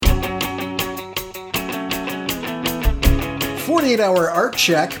48 Hour Art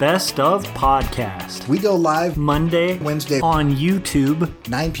Check. Best of podcast. We go live Monday, Wednesday on YouTube,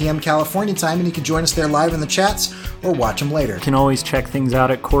 9 p.m. California time, and you can join us there live in the chats or watch them later. You can always check things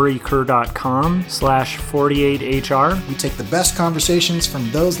out at CoreyKerr.com/48HR. We take the best conversations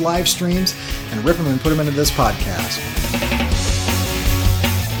from those live streams and rip them and put them into this podcast.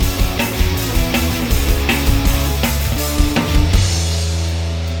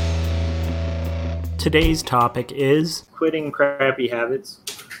 Today's topic is quitting crappy habits.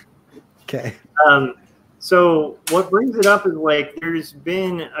 Okay. So what brings it up is like there's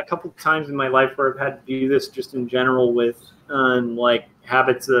been a couple times in my life where I've had to do this just in general with like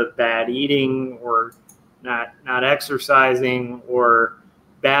habits of bad eating or not exercising or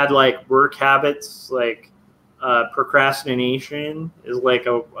bad like work habits, like procrastination is like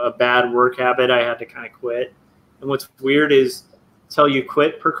a bad work habit I had to kind of quit. And what's weird is until you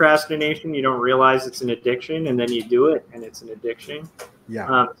quit procrastination, you don't realize it's an addiction, and then you do it, and it's an addiction.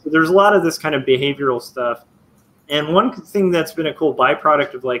 Yeah. So there's a lot of this kind of behavioral stuff. And one thing that's been a cool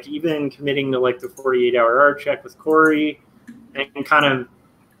byproduct of like even committing to like the 48-hour art check with Corey and kind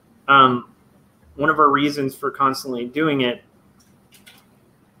of one of our reasons for constantly doing it.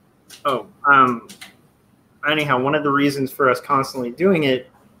 Anyhow, one of the reasons for us constantly doing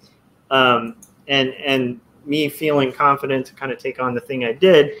it and me feeling confident to kind of take on the thing I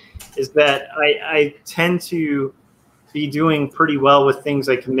did is that I tend to be doing pretty well with things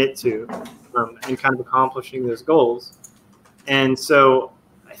I commit to and kind of accomplishing those goals. And so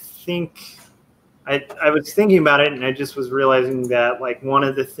I think I was thinking about it and I just was realizing that like one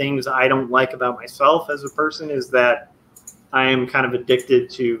of the things I don't like about myself as a person is that I am kind of addicted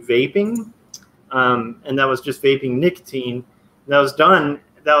to vaping. And that was just vaping nicotine.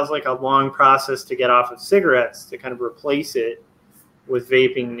 That was like a long process to get off of cigarettes to kind of replace it with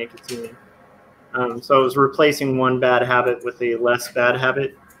vaping nicotine. So I was replacing one bad habit with a less bad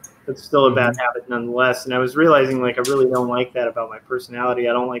habit, but still a bad habit nonetheless. And I was realizing like I really don't like that about my personality.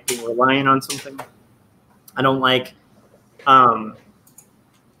 I don't like being reliant on something. I don't like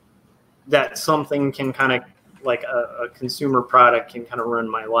that something can kind of like a consumer product can kind of run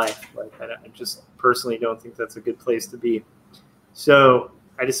my life. Like I just personally don't think that's a good place to be. So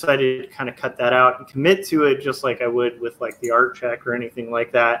I decided to kind of cut that out and commit to it just like I would with like the art check or anything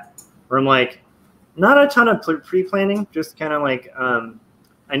like that, where I'm like, not a ton of pre-planning, just kind of like,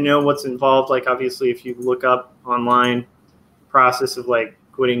 I know what's involved. Like obviously if you look up online process of like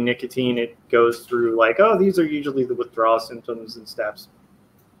quitting nicotine, it goes through like, oh, these are usually the withdrawal symptoms and steps.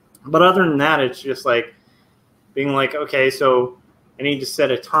 But other than that, it's just like being like, okay, so I need to set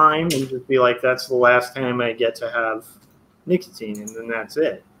a time and just be like, that's the last time I get to have nicotine, and then that's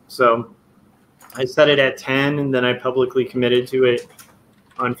it. So I set it at 10, and then I publicly committed to it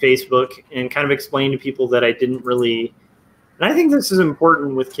on Facebook and kind of explained to people that I didn't really, and I think this is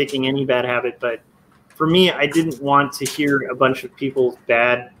important with kicking any bad habit, but for me, I didn't want to hear a bunch of people's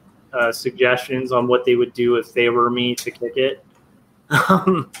bad suggestions on what they would do if they were me to kick it. Right. I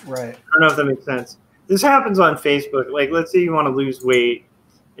don't know if that makes sense. This happens on Facebook. Like, let's say you want to lose weight,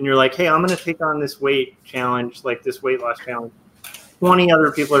 and you're like, hey, I'm going to take on this weight challenge, like this weight loss challenge. 20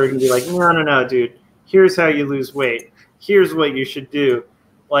 other people are going to be like, no, dude, here's how you lose weight. Here's what you should do.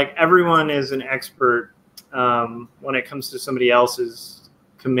 Like everyone is an expert when it comes to somebody else's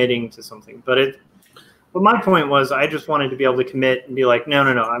committing to something. But my point was I just wanted to be able to commit and be like, no,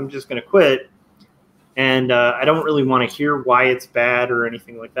 I'm just going to quit. And I don't really want to hear why it's bad or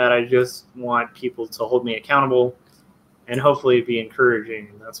anything like that. I just want people to hold me accountable and hopefully be encouraging,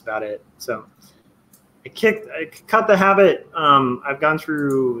 and that's about it. So I cut the habit. I've gone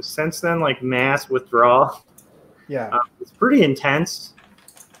through since then like mass withdrawal. Yeah. It's pretty intense.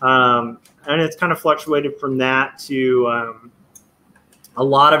 And it's kind of fluctuated from that to a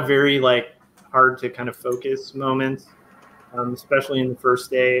lot of very like hard to kind of focus moments, especially in the first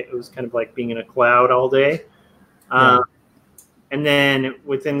day. It was kind of like being in a cloud all day. And then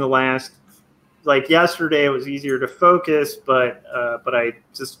within the last, like yesterday, it was easier to focus, but I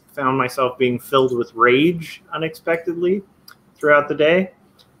just found myself being filled with rage unexpectedly throughout the day,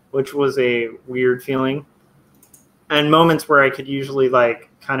 which was a weird feeling. And moments where I could usually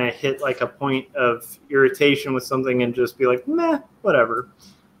like kind of hit like a point of irritation with something and just be like, meh, whatever.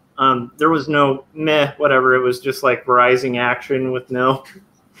 There was no meh, whatever. It was just like rising action with no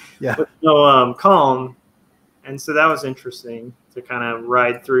calm. And so that was interesting to kind of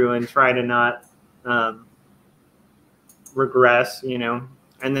ride through and try to not regress, you know.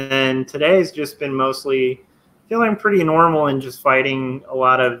 And then today's just been mostly feeling pretty normal and just fighting a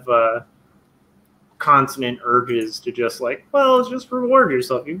lot of constant urges to just like, well, just reward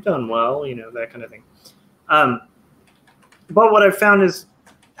yourself. You've done well, you know, that kind of thing. But what I've found is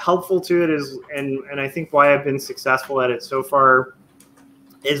helpful to it is, and I think why I've been successful at it so far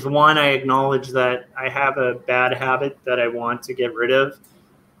is, one, I acknowledge that I have a bad habit that I want to get rid of.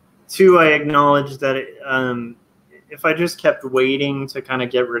 Two, I acknowledge that if I just kept waiting to kind of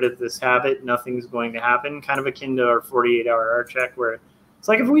get rid of this habit, nothing's going to happen. Kind of akin to our 48-hour art check, where it's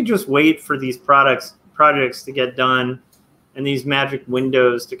like if we just wait for these projects to get done and these magic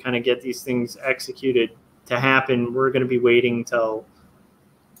windows to kind of get these things executed to happen, we're going to be waiting till,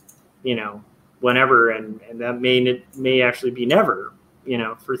 whenever, and that may actually be never,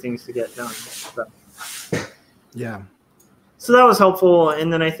 for things to get done. So, Yeah. So that was helpful.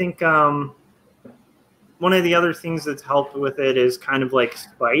 And then I think one of the other things that's helped with it is kind of like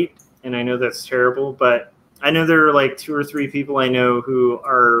spite. And I know that's terrible, but I know there are like 2 or 3 people I know who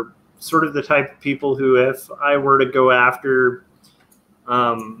are sort of the type of people who, if I were to go after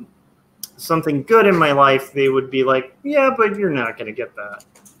something good in my life, they would be like, yeah, but you're not going to get that.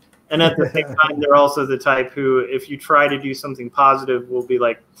 And at the same time, they're also the type who, if you try to do something positive, will be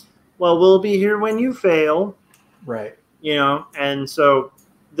like, well, we'll be here when you fail. Right. And so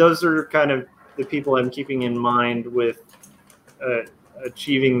those are kind of the people I'm keeping in mind with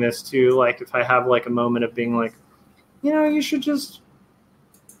achieving this too. Like if I have like a moment of being like, you should just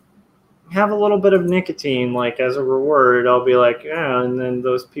have a little bit of nicotine, like as a reward, I'll be like, yeah, and then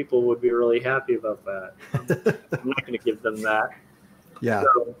those people would be really happy about that. I'm not going to give them that. Yeah.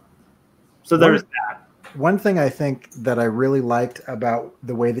 So there's that. One thing I think that I really liked about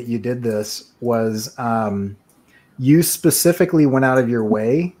the way that you did this was you specifically went out of your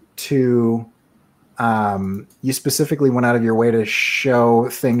way to show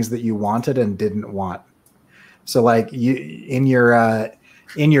things that you wanted and didn't want. So like you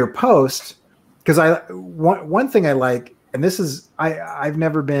in your post, because one thing I like, and this is I've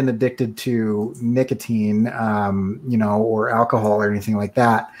never been addicted to nicotine, or alcohol or anything like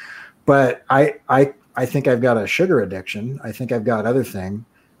that, but I think I've got a sugar addiction. I think I've got other thing,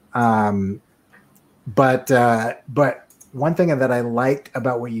 but one thing that I liked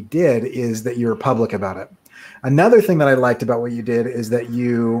about what you did is that you were public about it. Another thing that I liked about what you did is that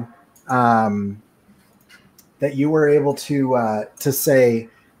you were able to say,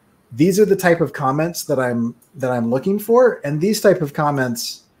 these are the type of comments that I'm looking for, and these type of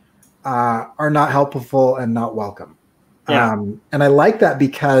comments are not helpful and not welcome. Yeah. And I like that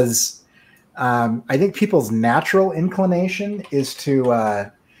because I think people's natural inclination is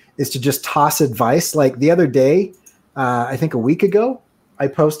to just toss advice. Like the other day, I think a week ago, I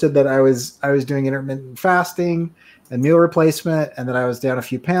posted that I was doing intermittent fasting and meal replacement, and that I was down a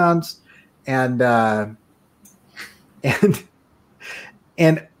few pounds, and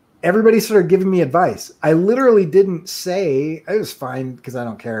everybody started giving me advice. I literally didn't say, I was fine because I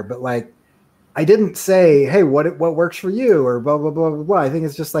don't care, but like, I didn't say, hey, what works for you, or blah, blah, blah, blah, blah. I think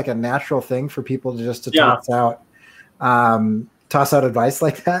it's just like a natural thing for people to just toss out advice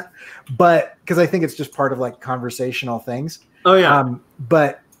like that. But because I think it's just part of like conversational things. Oh yeah.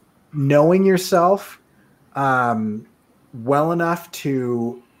 But knowing yourself well enough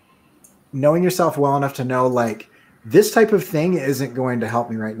to know like, this type of thing isn't going to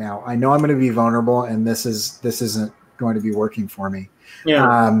help me right now. I know I'm going to be vulnerable, and this isn't going to be working for me.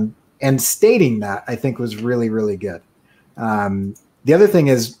 Yeah. And stating that, I think, was really, really good. The other thing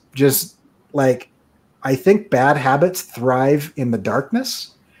is just like, I think bad habits thrive in the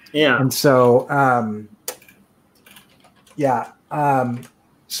darkness. Yeah. And so,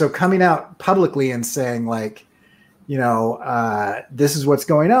 so coming out publicly and saying like, this is what's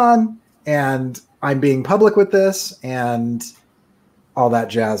going on, and I'm being public with this and all that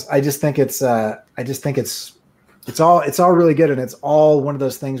jazz. I just think it's all really good. And it's all one of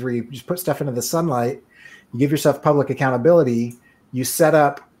those things where you just put stuff into the sunlight, you give yourself public accountability, you set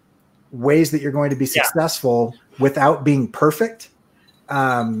up ways that you're going to be successful without being perfect.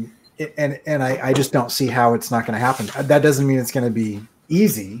 And I just don't see how it's not going to happen. That doesn't mean it's going to be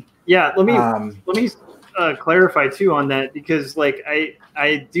easy. Yeah. Let me clarify too on that, because like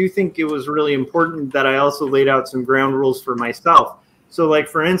I do think it was really important that I also laid out some ground rules for myself. So like,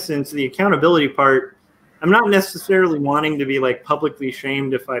 for instance, the accountability part, I'm not necessarily wanting to be like publicly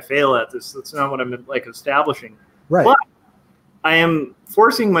shamed if I fail at this. That's not what I'm like establishing. Right. But I am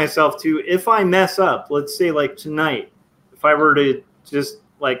forcing myself to, if I mess up, let's say like tonight, if I were to just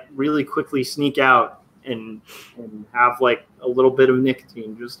like really quickly sneak out and have like a little bit of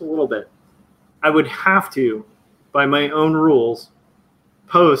nicotine, just a little bit, I would have to, by my own rules,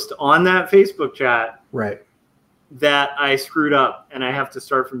 post on that Facebook chat right, that I screwed up and I have to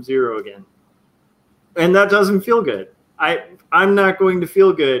start from zero again. And that doesn't feel good. I'm not going to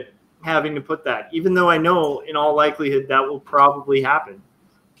feel good having to put that, even though I know in all likelihood that will probably happen,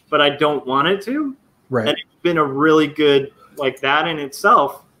 but I don't want it to. Right. And it's been a really good, like, that in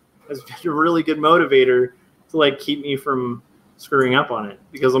itself has been a really good motivator to like keep me from screwing up on it,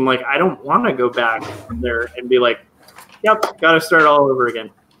 because I'm like, I don't want to go back from there and be like, yep, got to start all over again.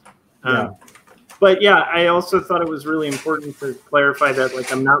 But yeah, I also thought it was really important to clarify that,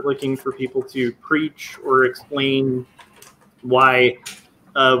 like, I'm not looking for people to preach or explain why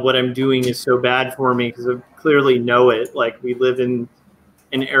what I'm doing is so bad for me, because I clearly know it. Like, we live in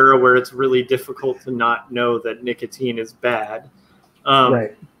an era where it's really difficult to not know that nicotine is bad.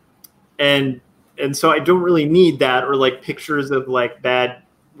 Right. And so I don't really need that, or like pictures of like bad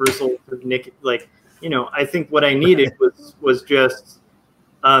results of nicotine. Like, you know, I think what I needed was just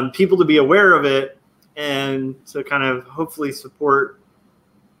people to be aware of it and to kind of hopefully support.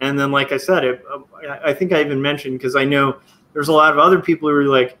 And then, like I said, I think I even mentioned, because I know there's a lot of other people who are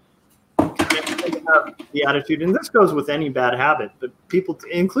like, have the attitude, and this goes with any bad habit, but people,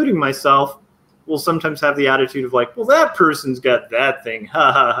 including myself, will sometimes have the attitude of like, well, that person's got that thing,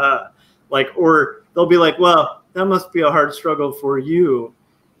 ha ha ha. Like, or they'll be like, well, that must be a hard struggle for you.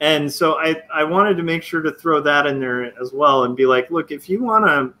 And so I wanted to make sure to throw that in there as well and be like, look, if you want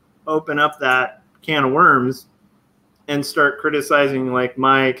to open up that can of worms and start criticizing like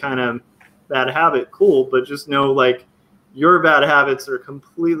my kind of bad habit, cool, but just know like your bad habits are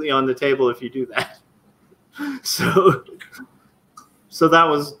completely on the table if you do that. So that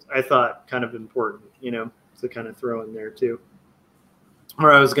was, I thought, kind of important, you know, to kind of throw in there too.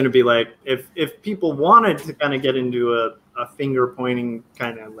 Or I was going to be like, if people wanted to kind of get into a finger pointing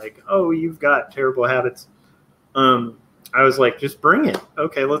kind of like, oh, you've got terrible habits, I was like, just bring it.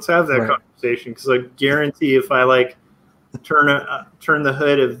 Okay, let's have that conversation, because I guarantee if I like turn the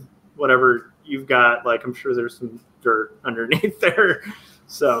hood of whatever you've got, like, I'm sure there's some dirt underneath there.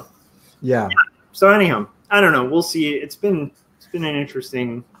 So yeah. So anyhow, I don't know. We'll see. It's been an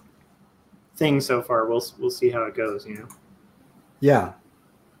interesting thing so far. We'll see how it goes, you know. Yeah.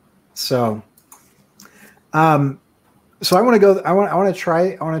 So I want to go. I want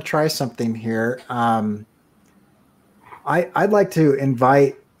to try something here. I'd like to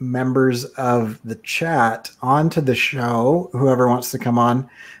invite members of the chat onto the show. Whoever wants to come on,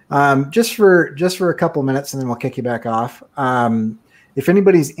 just for a couple minutes, and then we'll kick you back off. If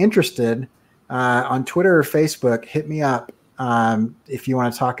anybody's interested, on Twitter or Facebook, hit me up if you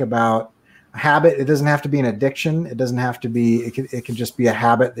want to talk about a habit. It doesn't have to be an addiction. It doesn't have to be. It can just be a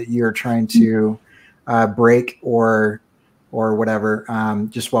habit that you're trying to break or whatever.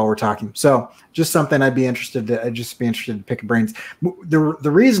 Just while we're talking, so just something I'd just be interested to pick brains. The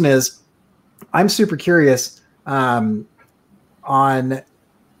reason is I'm super curious. I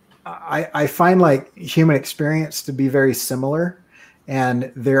find like human experience to be very similar,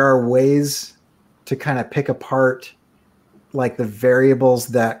 and there are ways to kind of pick apart like the variables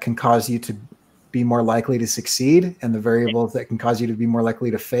that can cause you to be more likely to succeed and the variables that can cause you to be more likely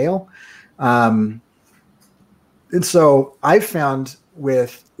to fail. And so I've found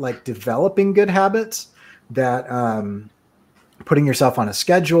with like developing good habits that putting yourself on a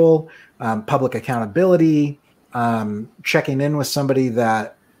schedule, public accountability, checking in with somebody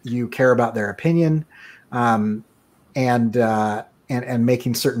that you care about their opinion, and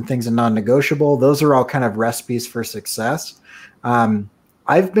making certain things a non-negotiable. Those are all kind of recipes for success.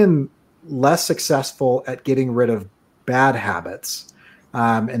 I've been less successful at getting rid of bad habits.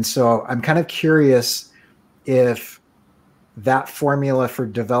 And so I'm kind of curious if that formula for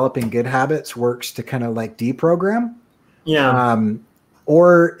developing good habits works to kind of like deprogram. Yeah.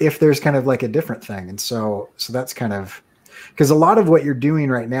 Or if there's kind of like a different thing. And so that's kind of, because a lot of what you're doing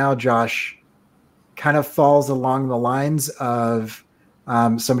right now, Josh, kind of falls along the lines of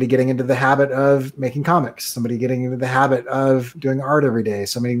somebody getting into the habit of making comics, somebody getting into the habit of doing art every day,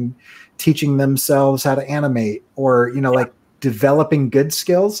 somebody teaching themselves how to animate, or, you know, like developing good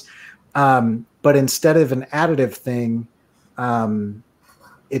skills. But instead of an additive thing,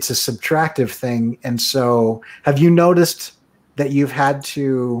 it's a subtractive thing. And so have you noticed that you've had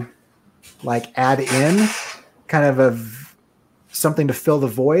to like add in kind of something to fill the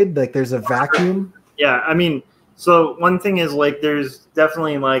void? Like there's a vacuum. Yeah. I mean, so one thing is like, there's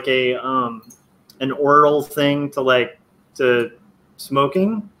definitely like an oral thing to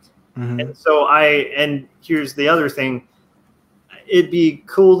smoking. Mm-hmm. And so and here's the other thing. It'd be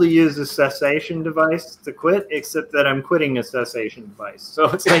cool to use a cessation device to quit, except that I'm quitting a cessation device. So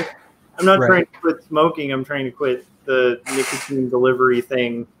it's like, I'm not trying to quit smoking. I'm trying to quit the nicotine delivery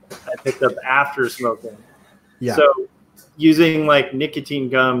thing I picked up after smoking. Yeah. So using like nicotine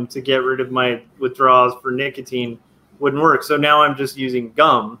gum to get rid of my withdrawals for nicotine wouldn't work. So now I'm just using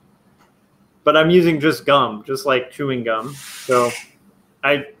gum but I'm using just gum, just like chewing gum. So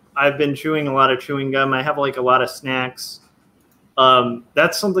I've been chewing a lot of chewing gum. I have like a lot of snacks.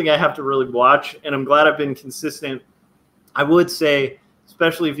 That's something I have to really watch, and I'm glad I've been consistent. I would say,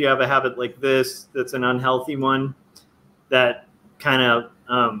 especially if you have a habit like this, that's an unhealthy one, that kind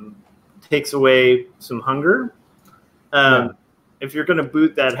of takes away some hunger. If you're going to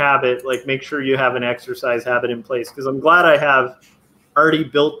boot that habit, like make sure you have an exercise habit in place. Because I'm glad I have already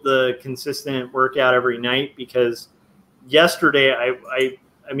built the consistent workout every night. Because yesterday,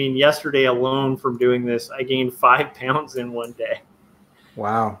 I mean, yesterday alone from doing this, I gained 5 pounds in one day.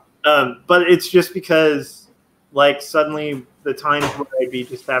 Wow. But it's just because, like, suddenly the times where I'd be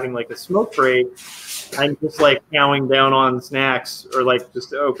just having like a smoke break, I'm just like chowing down on snacks or like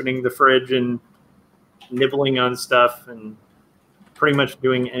just opening the fridge and nibbling on stuff and pretty much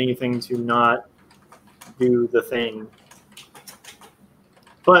doing anything to not do the thing.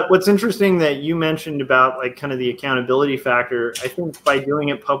 But what's interesting that you mentioned about like kind of the accountability factor, I think by doing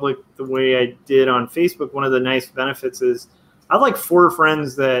it public the way I did on Facebook, one of the nice benefits is I have like 4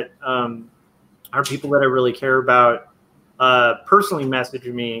 friends that are people that I really care about, personally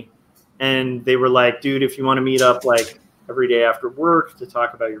messaged me, and they were like, dude, if you want to meet up like every day after work to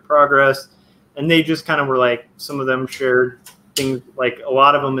talk about your progress. And they just kind of were like, some of them shared things, like a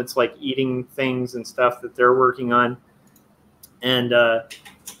lot of them, it's like eating things and stuff that they're working on. And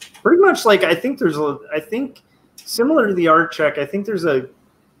pretty much like, I think similar to the art check, I think there's a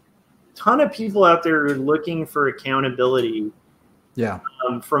ton of people out there who are looking for accountability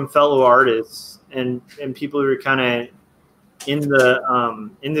from fellow artists and people who are kind of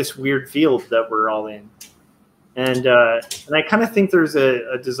in this weird field that we're all in. And I kind of think there's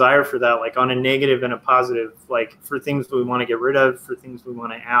a desire for that, like on a negative and a positive, like for things that we want to get rid of, for things we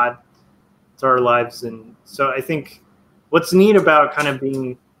want to add to our lives. And so I think what's neat about kind of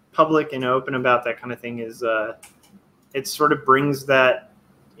being public and open about that kind of thing is it sort of brings that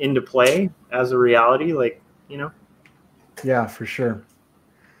into play as a reality, like, you know? Yeah, for sure.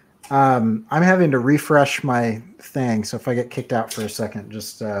 I'm having to refresh my thing, so if I get kicked out for a second,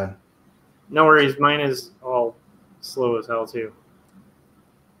 just no worries. Mine is all slow as hell too.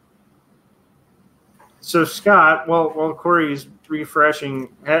 So Scott, while Corey's refreshing,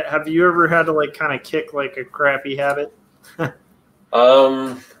 have you ever had to like kind of kick like a crappy habit?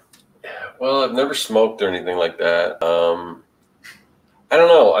 Well, I've never smoked or anything like that. I don't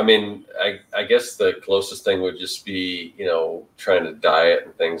know. I mean, I guess the closest thing would just be, you know, trying to diet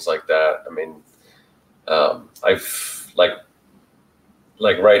and things like that. I mean, I've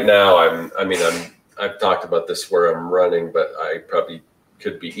like right now, I've talked about this where I'm running, but I probably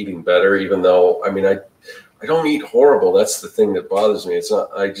could be eating better, even though, I mean, I don't eat horrible. That's the thing that bothers me. It's not,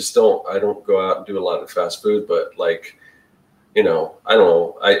 I don't go out and do a lot of fast food, but like, you know, I don't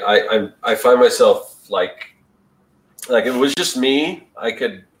know. I find myself like if it was just me, I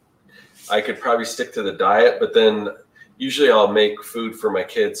could probably stick to the diet, but then usually I'll make food for my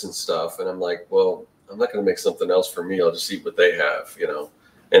kids and stuff. And I'm like, well, I'm not going to make something else for me. I'll just eat what they have, you know?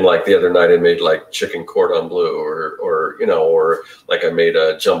 And like the other night I made like chicken cordon bleu or, you know, or like I made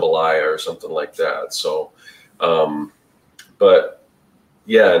a jambalaya or something like that. So, but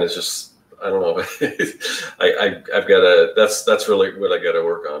yeah, and it's just, I don't know. I've got to, that's really what I got to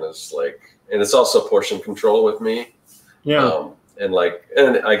work on is like, and it's also portion control with me. Yeah. And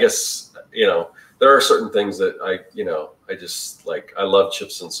I guess, you know, there are certain things that I just like, I love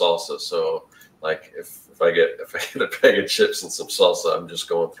chips and salsa. So like if I get a bag of chips and some salsa, I'm just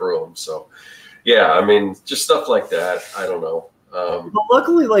going through them. So yeah, I mean, just stuff like that. I don't know. But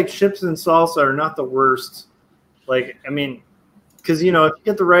luckily, like chips and salsa are not the worst. Like, I mean, because, you know, if you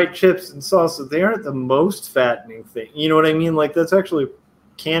get the right chips and salsa, they aren't the most fattening thing. You know what I mean? Like that's actually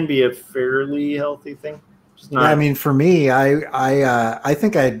can be a fairly healthy thing. Yeah, I mean, for me, I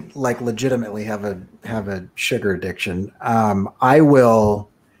think I like legitimately have a sugar addiction.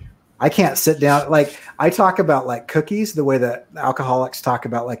 I can't sit down. Like I talk about like cookies, the way that alcoholics talk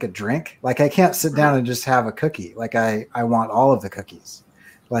about like a drink. Like I can't sit down and just have a cookie. Like I want all of the cookies.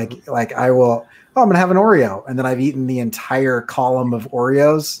 Like I will, I'm going to have an Oreo. And then I've eaten the entire column of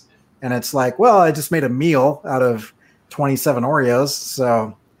Oreos. And it's like, well, I just made a meal out of 27 Oreos.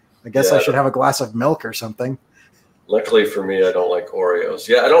 So I guess I should have a glass of milk or something. Luckily for me, I don't like Oreos.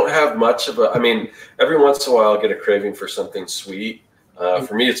 Yeah, I don't have much of I mean, every once in a while I'll get a craving for something sweet.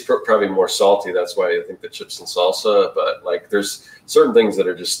 For me, it's probably more salty. That's why I think the chips and salsa. But like, there's certain things that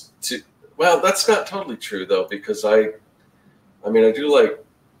are just too. Well, that's not totally true though, because I do like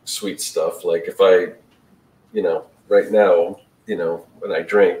sweet stuff. Like if I, you know, right now, you know, when I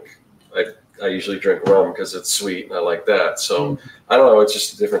drink, I usually drink rum because it's sweet and I like that. So I don't know. It's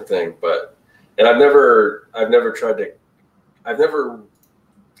just a different thing. But And I've never tried to,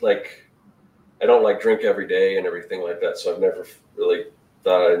 like, I don't like drink every day and everything like that. So I've never really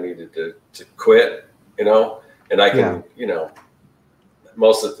thought I needed to quit, and I can,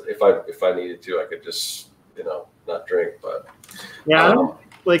 most of, if I needed to, I could just, not drink, but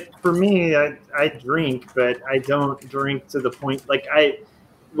like for me, I drink, but I don't drink to the point, like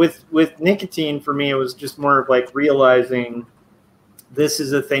with nicotine, for me, it was just more of like realizing this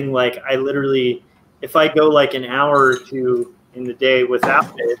is a thing. Like I literally, if I go like an hour or two in the day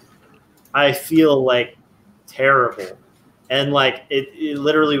without it, I feel like terrible. And like it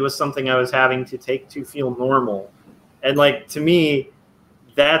literally was something I was having to take to feel normal. And like to me,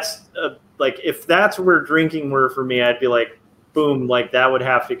 that's like if that's where drinking were for me, I'd be like, boom, like that would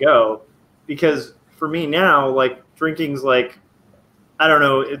have to go. Because for me now, like drinking's like, I don't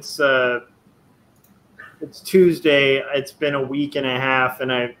know, it's Tuesday, it's been a week and a half,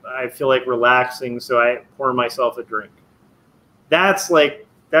 and I feel like relaxing, so I pour myself a drink. That's like,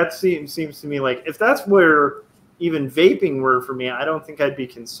 that seems to me like, if that's where even vaping were for me, I don't think I'd be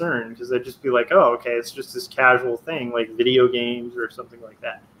concerned, because I'd just be like, oh, okay, it's just this casual thing, like video games or something like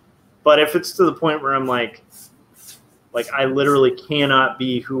that. But if it's to the point where I'm like I literally cannot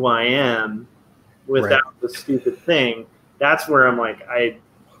be who I am without the stupid thing, that's where I'm like,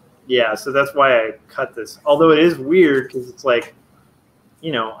 so that's why I cut this. Although it is weird, because it's like,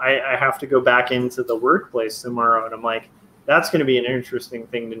 I have to go back into the workplace tomorrow, and I'm like, that's going to be an interesting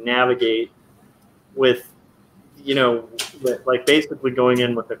thing to navigate with, with like basically going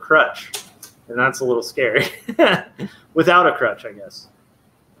in with a crutch, and that's a little scary. Without a crutch, I guess.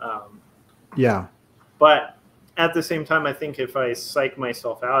 But at the same time, I think if I psych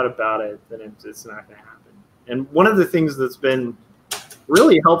myself out about it, then it's not going to happen. And one of the things that's been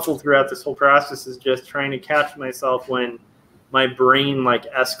really helpful throughout this whole process is just trying to catch myself when my brain like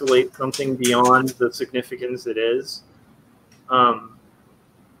escalates something beyond the significance it is.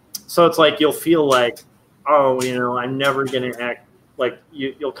 So it's like you'll feel like, oh, I'm never going to act like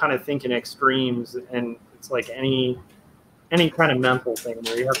you'll kind of think in extremes, and it's like any kind of mental thing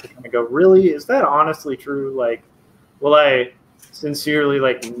where you have to kind of go, really, is that honestly true? Like, will I sincerely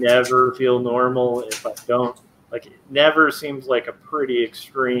like never feel normal if I don't? Like, it never seems like a pretty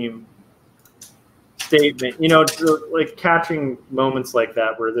extreme statement, like catching moments like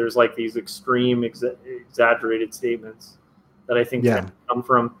that where there's like these extreme exaggerated statements that I think tend to come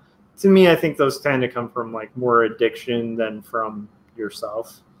from, to me, I think those tend to come from like more addiction than from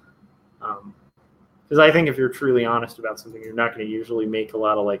yourself. Because I think if you're truly honest about something, you're not going to usually make a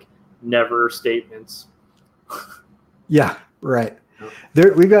lot of like never statements. Yeah, right.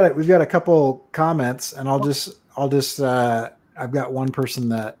 There, we've got a couple comments, and I'll just I've got one person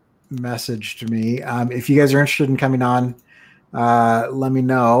that messaged me. If you guys are interested in coming on, let me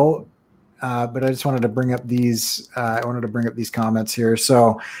know. But I just wanted to bring up these. I wanted to bring up these comments here.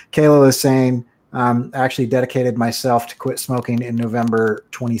 So Kayla is saying, I actually dedicated myself to quit smoking in November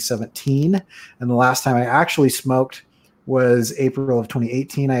 2017, and the last time I actually smoked was April of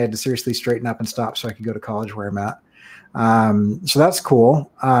 2018. I had to seriously straighten up and stop so I could go to college where I'm at. So that's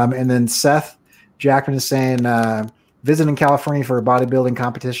cool. And then Seth Jackman is saying, visiting California for a bodybuilding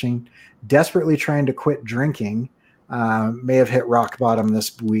competition, desperately trying to quit drinking, may have hit rock bottom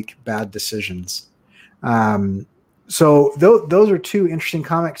this week, bad decisions. So those are two interesting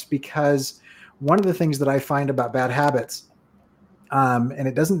comments, because one of the things that I find about bad habits, and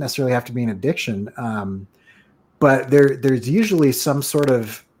it doesn't necessarily have to be an addiction, but there's usually some sort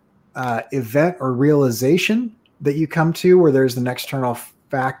of event or realization that you come to where there's an external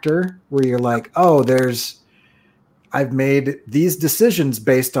factor where you're like, oh, I've made these decisions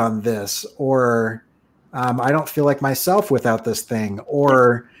based on this, or I don't feel like myself without this thing,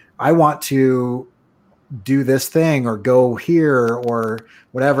 or I want to do this thing or go here or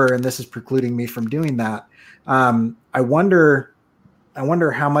whatever, and this is precluding me from doing that. I wonder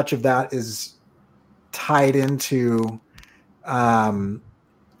how much of that is tied into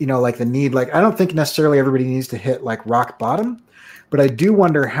like the need. Like, I don't think necessarily everybody needs to hit like rock bottom, but I do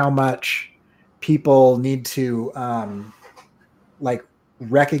wonder how much people need to like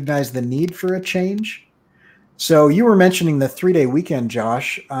recognize the need for a change. So you were mentioning the 3-day weekend,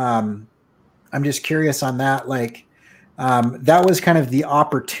 Josh. I'm just curious on that. Like, that was kind of the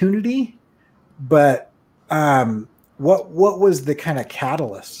opportunity, but what was the kind of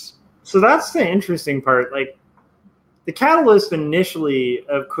catalyst? So that's the interesting part. Like, the catalyst initially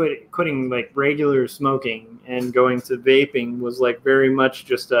of quitting like regular smoking and going to vaping was like very much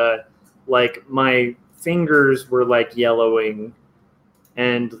just like my fingers were like yellowing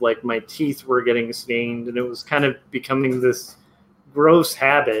and like my teeth were getting stained, and it was kind of becoming this gross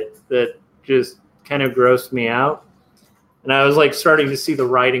habit that just kind of grossed me out. And I was like starting to see the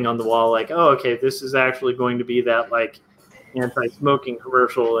writing on the wall, like, oh, okay, this is actually going to be that like anti-smoking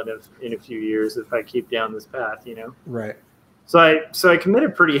commercial in a few years if I keep down this path, you know? Right. So I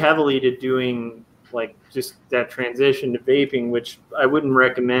committed pretty heavily to doing like just that transition to vaping, which I wouldn't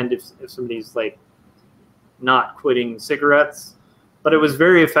recommend if somebody's like not quitting cigarettes. But it was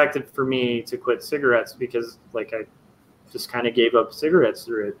very effective for me to quit cigarettes because like I just kind of gave up cigarettes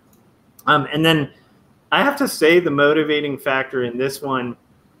through it. And then I have to say the motivating factor in this one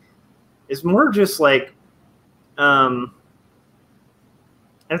is more just like,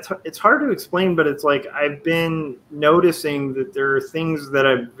 it's hard to explain, but it's like I've been noticing that there are things that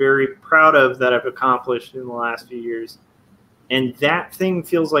I'm very proud of that I've accomplished in the last few years. And that thing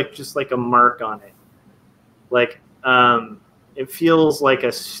feels like just like a mark on it. Like, it feels like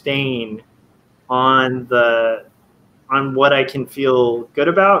a stain on what I can feel good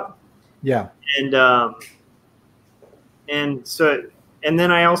about. Yeah. And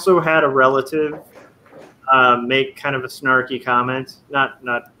then I also had a relative make kind of a snarky comment, not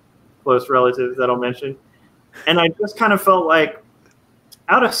close relative that I'll mention. And I just kind of felt like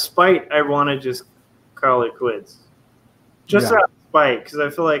out of spite, I want to just call it quits. Just out of spite, because I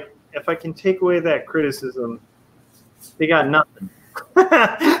feel like if I can take away that criticism, they got nothing.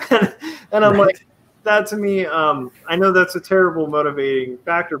 and I'm like, that to me, I know that's a terrible motivating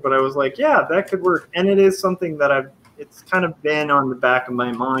factor, but I was like, yeah, that could work. And it is something that it's kind of been on the back of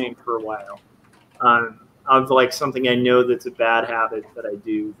my mind for a while. Of like something I know that's a bad habit that I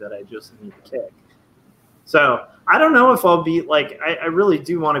do that I just need to kick. So I don't know if I'll be like, I really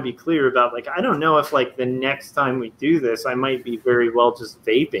do want to be clear about like, I don't know if like the next time we do this, I might be very well just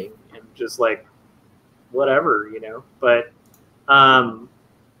vaping and just like whatever, you know, but I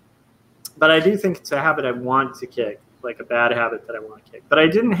do think it's a habit I want to kick, like a bad habit that I want to kick, but I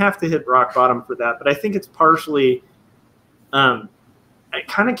didn't have to hit rock bottom for that. But I think it's partially, it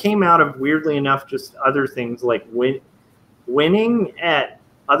kind of came out of, weirdly enough, just other things like winning at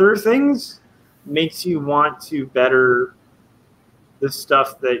other things makes you want to better the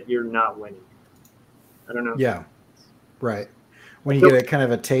stuff that you're not winning. I don't know. Yeah. Right. When you get a kind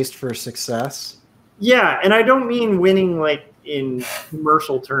of a taste for success. Yeah. And I don't mean winning like in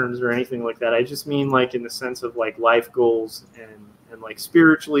commercial terms or anything like that. I just mean like in the sense of like life goals and like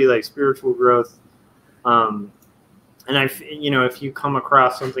spiritually, like spiritual growth. And if you come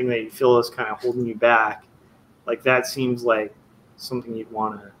across something that you feel is kind of holding you back, like that seems like something you'd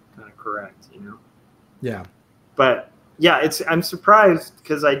want to kind of correct, you know? Yeah. But yeah, I'm surprised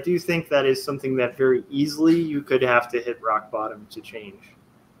because I do think that is something that very easily you could have to hit rock bottom to change.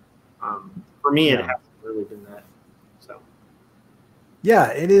 For me, it hasn't really been that. So. Yeah,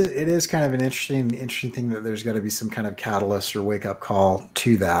 it is kind of an interesting thing that there's got to be some kind of catalyst or wake up call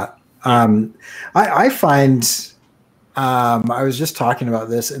to that. I find. I was just talking about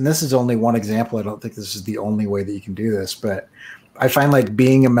this, and this is only one example. I don't think this is the only way that you can do this, but I find like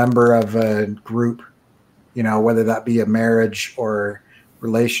being a member of a group, you know, whether that be a marriage or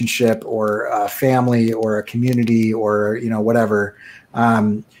relationship or a family or a community or, you know, whatever,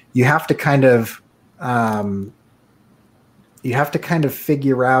 you have to kind of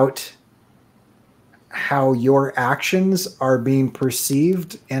figure out how your actions are being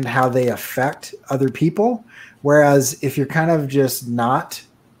perceived and how they affect other people. Whereas if you're kind of just not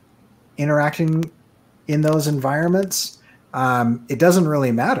interacting in those environments, it doesn't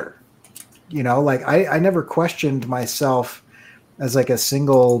really matter. You know, like I never questioned myself as like a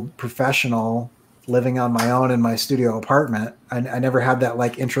single professional living on my own in my studio apartment. I never had that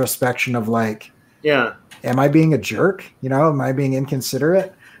like introspection of like, yeah, am I being a jerk? You know, am I being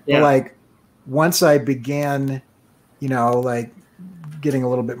inconsiderate? Yeah. But like once I began, you know, like getting a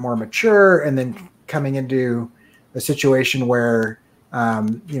little bit more mature and then coming into a situation where,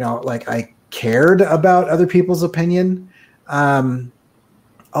 you know, like I cared about other people's opinion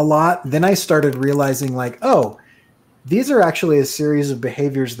a lot, then I started realizing like, oh, these are actually a series of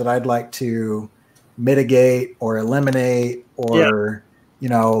behaviors that I'd like to mitigate or eliminate or, you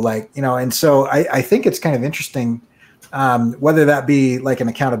know, like, you know, and so I think it's kind of interesting, whether that be like an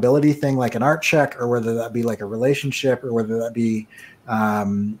accountability thing, like an art check, or whether that be like a relationship, or whether that be,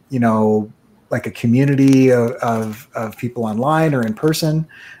 you know, like a community of people online or in person.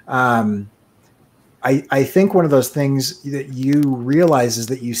 I think one of those things that you realize is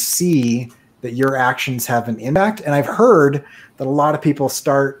that you see that your actions have an impact. And I've heard that a lot of people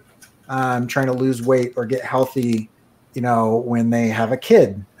start trying to lose weight or get healthy, you know, when they have a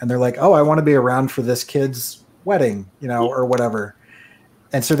kid and they're like, oh, I want to be around for this kid's wedding, you know, or whatever.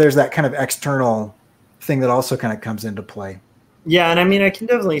 And so there's that kind of external thing that also kind of comes into play. Yeah. And I mean, I can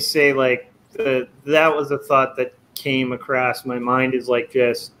definitely say like, that was a thought that came across my mind, is like,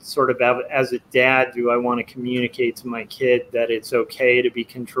 just sort of as a dad, do I want to communicate to my kid that it's okay to be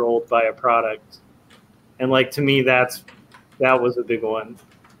controlled by a product? And like, to me, that was a big one.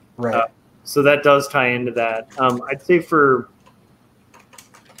 Right. So that does tie into that. I'd say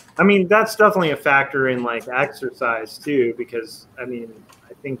that's definitely a factor in like exercise too, because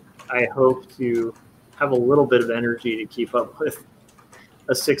I hope to have a little bit of energy to keep up with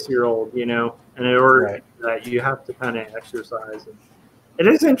a 6-year-old, and in order to do that, you have to kind of exercise. And it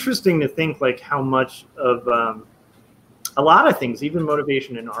is interesting to think like how much of a lot of things, even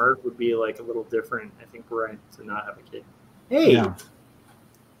motivation in art, would be like a little different, I think, were I to not have a kid. Hey. Yeah.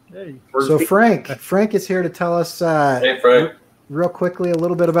 Hey. So Frank is here to tell us hey, Frank. Real quickly a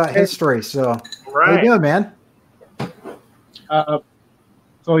little bit about his story. So right. How you doing, man? I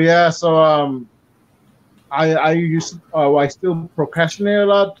still procrastinate a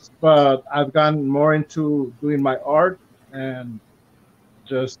lot, but I've gotten more into doing my art and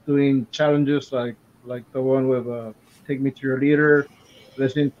just doing challenges like the one with Take Me to Your Leader,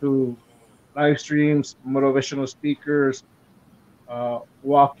 listening to live streams, motivational speakers,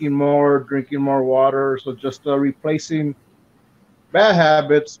 walking more, drinking more water. So just replacing bad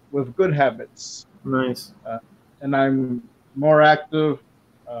habits with good habits. Nice. And I'm more active.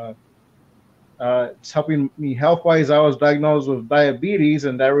 It's helping me health-wise. I was diagnosed with diabetes,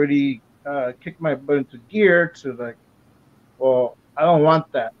 and that really kicked my butt into gear to like, well, I don't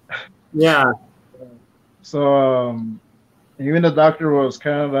want that. Yeah. So even the doctor was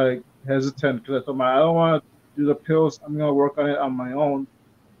kind of like hesitant, because I told him I don't want to do the pills. I'm going to work on it on my own.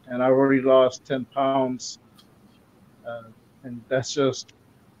 And I already lost 10 pounds. And that's just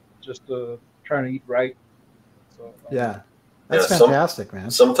trying to eat right. So yeah. That's fantastic, man.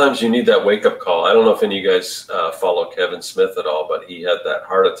 Sometimes you need that wake-up call. I don't know if any of you guys follow Kevin Smith at all, but he had that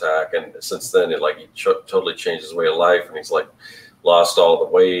heart attack, and since then, he totally changed his way of life, and he's like lost all the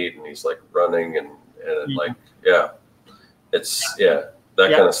weight, and he's like running, and like, yeah, it's that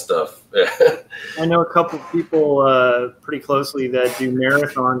kind of stuff. I know a couple people pretty closely that do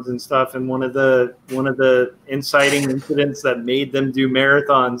marathons and stuff, and one of the inciting incidents that made them do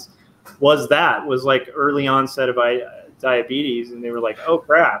marathons was like early onset of diabetes, and they were like, oh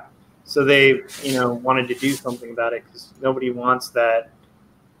crap. So they wanted to do something about it, because nobody wants that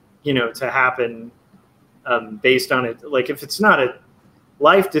to happen based on it. Like, if it's not a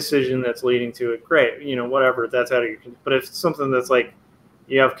life decision that's leading to it, great, whatever, that's out of your control. But if it's something that's like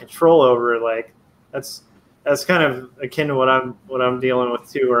you have control over, like that's kind of akin to what I'm dealing with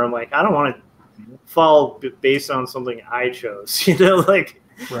too, where I'm like, I don't want to fall based on something I chose, like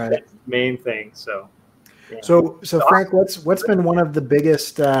right. That's the main thing. So yeah. So Frank, what's been one of the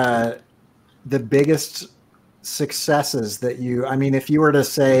biggest successes that if you were to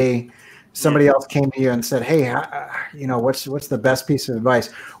say somebody else came to you and said, hey, what's the best piece of advice?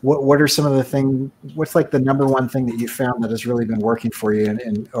 What are some of the things, what's like the number one thing that you found that has really been working for you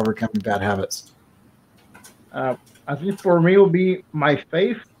in overcoming bad habits? I think for me it will be my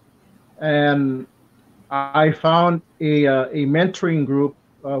faith. And I found a mentoring group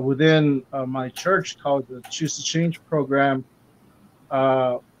within my church called the Choose to Change program,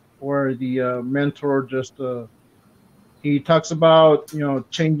 where the mentor just he talks about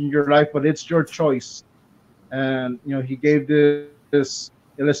changing your life, but it's your choice. And he gave this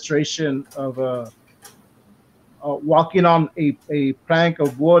illustration of walking on a plank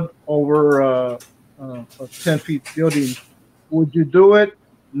of wood over a 10-feet building. Would you do it?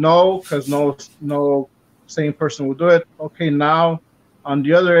 No, because no sane person will do it. Okay, now on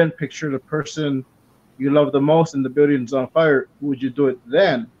the other end, picture the person you love the most and the building's on fire. Would you do it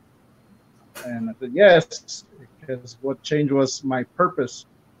then? And I said, yes, because what changed was my purpose.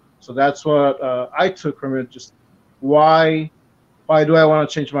 So that's what I took from it. Just why do I want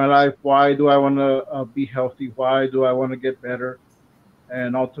to change my life? Why do I want to be healthy? Why do I want to get better?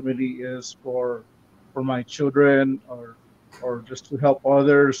 And ultimately is for my children, or just to help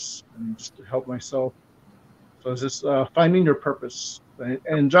others and just to help myself. So it's just finding your purpose.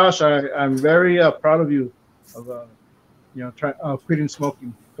 And Josh, I'm very proud of you of quitting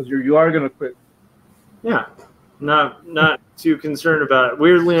smoking, because you are going to quit. Yeah, not too concerned about it.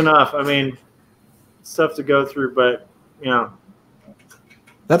 Weirdly enough, it's tough to go through, but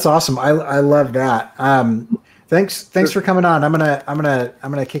that's awesome. I love that. Thanks for coming on. I'm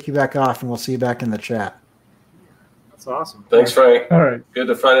gonna kick you back off, and we'll see you back in the chat. That's awesome. Thanks, Frank. All right. Good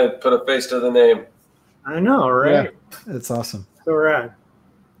to put a face to the name. I know, right? Yeah, it's awesome. So rad.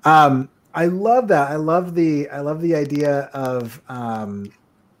 I love that. I love the idea of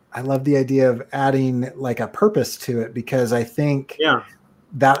adding like a purpose to it, because I think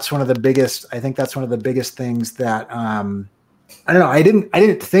that's one of the biggest. I think that's one of the biggest things that I don't know. I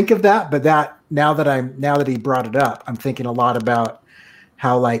didn't think of that, but that now that he brought it up, I'm thinking a lot about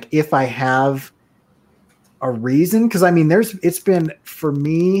how, like, if I have a reason, because I mean, it's been for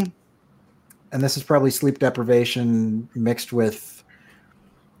me, and this is probably sleep deprivation mixed with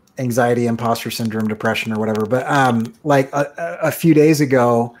anxiety, imposter syndrome, depression, or whatever. But like a few days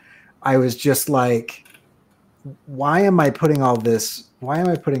ago, I was just like, why am I putting all this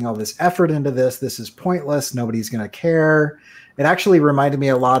effort into this? This is pointless. Nobody's going to care. It actually reminded me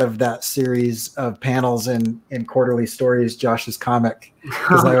a lot of that series of panels in Quarterly Stories, Josh's comic.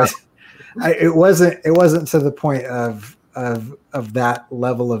 It wasn't to the point of that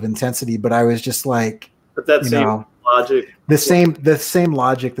level of intensity, but I was just like, but that same logic, the same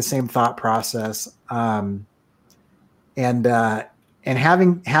logic, the same thought process, and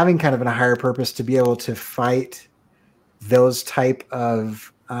having kind of a higher purpose to be able to fight those type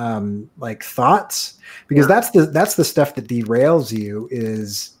of like thoughts, because that's the stuff that derails you,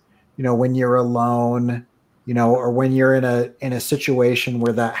 is, you know, when you're alone, you know, or when you're in a situation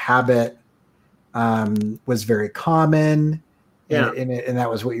where that habit was very common, and that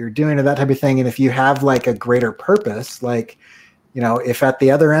was what you're doing, or that type of thing. And if you have like a greater purpose, like, you know, if at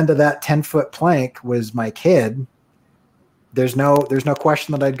the other end of that 10-foot plank was my kid, there's no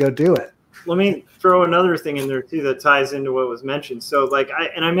question that I'd go do it. Let me throw another thing in there too that ties into what was mentioned. So like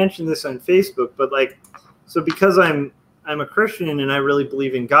I mentioned this on Facebook, but like, so because I'm a Christian and I really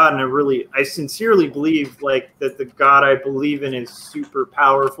believe in God, and I sincerely believe like that the God I believe in is super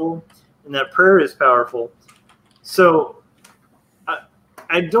powerful and that prayer is powerful. So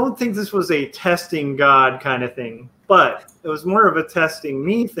I don't think this was a testing God kind of thing, but it was more of a testing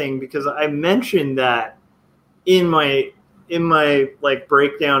me thing, because I mentioned that in my like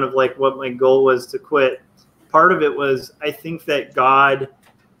breakdown of like what my goal was to quit. Part of it was, I think that God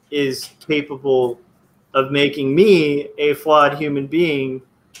is capable of making me, a flawed human being,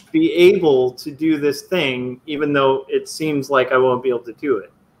 be able to do this thing, even though it seems like I won't be able to do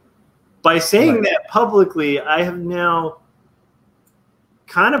it. By saying that publicly, I have now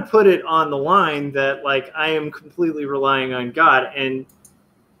kind of put it on the line that like I am completely relying on God, and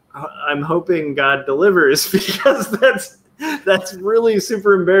I'm hoping God delivers, because that's really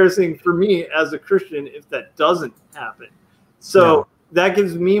super embarrassing for me as a Christian if that doesn't happen. So that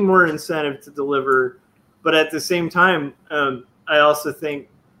gives me more incentive to deliver. But at the same time, I also think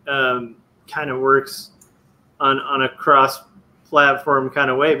kind of works on a cross-platform kind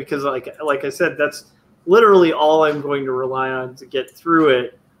of way, because like I said, that's literally all I'm going to rely on to get through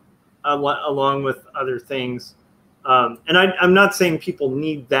it, along with other things. And I'm not saying people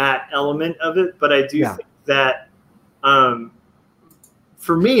need that element of it, but I do think that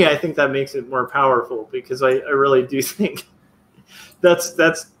for me, I think that makes it more powerful, because I really do think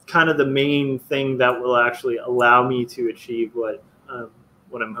that's kind of the main thing that will actually allow me to achieve what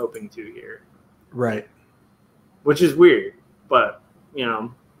I'm hoping to here. Right. Which is weird, but you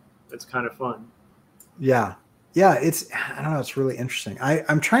know, it's kind of fun. Yeah. Yeah. I don't know. It's really interesting.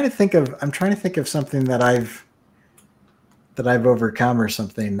 I'm trying to think of something that I've overcome or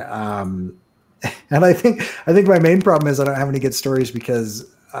something. And I think my main problem is I don't have any good stories,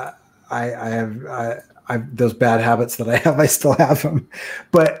 because I have those bad habits that I have. I still have them,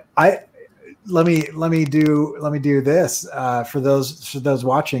 but let me do this for those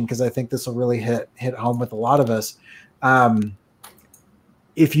watching, because I think this will really hit home with a lot of us.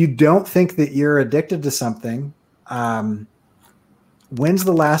 If you don't think that you're addicted to something, when's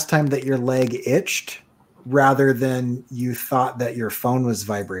the last time that your leg itched rather than you thought that your phone was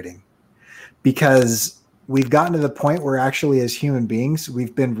vibrating? Because we've gotten to the point where actually, as human beings,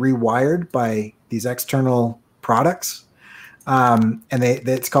 we've been rewired by these external products. And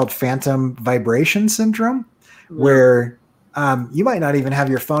it's called phantom vibration syndrome, where you might not even have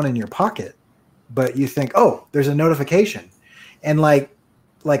your phone in your pocket, but you think, oh, there's a notification. And like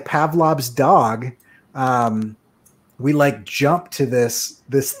Pavlov's dog, we like jump to this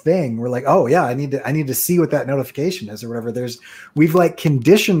thing. We're like, oh yeah, I need to see what that notification is or whatever. We've like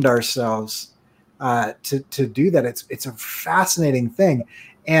conditioned ourselves to do that. It's a fascinating thing.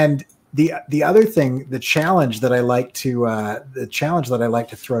 And the other thing, the challenge that I like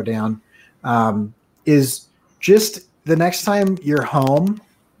to throw down is just the next time you're home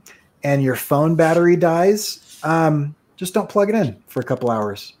and your phone battery dies, just don't plug it in for a couple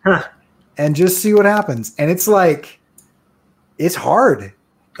hours and just see what happens. And it's like, it's hard.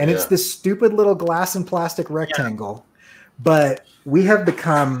 And it's this stupid little glass and plastic rectangle, but we have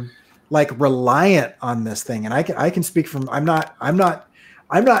become like reliant on this thing. And I can speak from, I'm not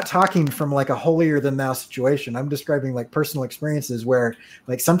I'm not talking from like a holier than thou situation. I'm describing like personal experiences where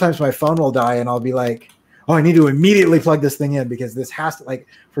like sometimes my phone will die and I'll be like, oh, I need to immediately plug this thing in because this has to, like,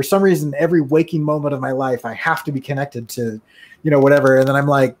 for some reason, every waking moment of my life, I have to be connected to, whatever. And then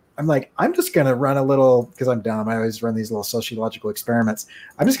I'm just going to run a little, because I'm dumb. I always run these little sociological experiments.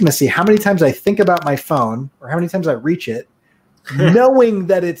 I'm just going to see how many times I think about my phone or how many times I reach it, knowing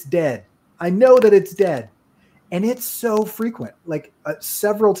that it's dead. I know that it's dead. And it's so frequent, like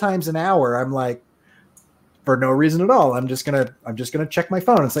several times an hour. I'm like, for no reason at all. I'm just going to check my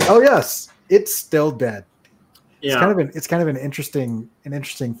phone. It's like, oh yes, it's still dead. Yeah. It's kind of an interesting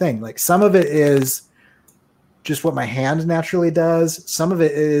thing. Like some of it is just what my hand naturally does. Some of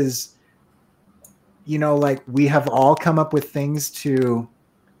it is, like we have all come up with things to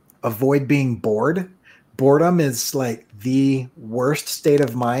avoid being bored. Boredom is like the worst state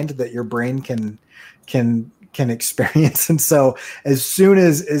of mind that your brain can experience. And so as soon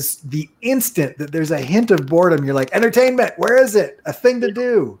as the instant that there's a hint of boredom, you're like, entertainment, where is it? A thing to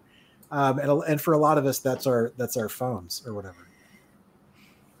do. And for a lot of us, that's our phones or whatever.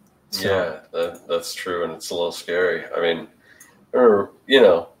 So. Yeah, that's true, and it's a little scary. I mean,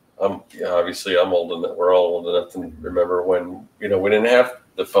 obviously I'm old enough. We're all old enough to remember when we didn't have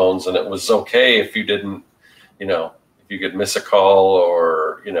the phones, and it was okay if you didn't, if you could miss a call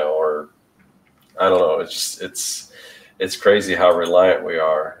or I don't know. It's crazy how reliant we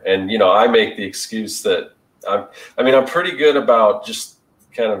are, and I make the excuse that I'm pretty good about just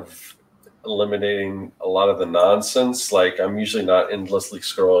kind of eliminating a lot of the nonsense. Like I'm usually not endlessly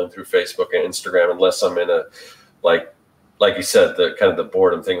scrolling through Facebook and Instagram unless I'm in a like you said, the kind of the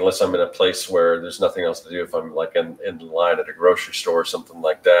boredom thing, unless I'm in a place where there's nothing else to do. If I'm like in line at a grocery store or something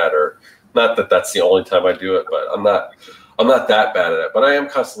like that, or not that that's the only time I do it, but I'm not that bad at it. But I am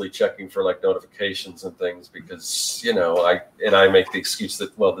constantly checking for like notifications and things because I make the excuse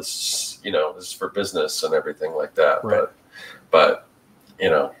that this is for business and everything like that. Right. But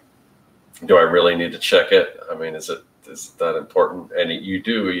do I really need to check it? I mean, is it that important? And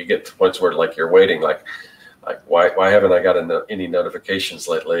you get to points where like you're waiting, like why haven't I got any notifications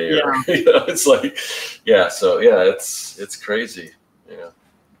lately? Yeah. Or, it's like, yeah. So yeah, it's crazy.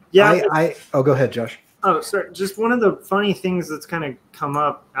 Yeah. Go ahead, Josh. Oh, sorry. Just one of the funny things that's kind of come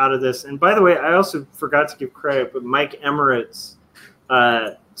up out of this. And by the way, I also forgot to give credit, but Mike Emirates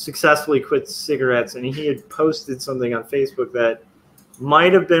successfully quit cigarettes, and he had posted something on Facebook that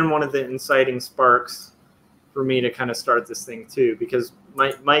might have been one of the inciting sparks for me to kind of start this thing too, because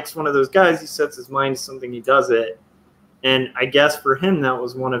Mike's one of those guys, he sets his mind to something, he does it. And I guess for him, that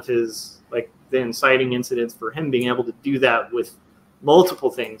was one of his, like the inciting incidents for him being able to do that with multiple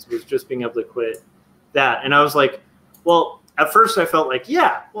things, was just being able to quit that. And I was like, well, at first I felt like,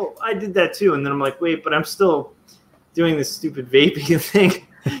 yeah, well, I did that too. And then I'm like, wait, but I'm still doing this stupid vaping thing.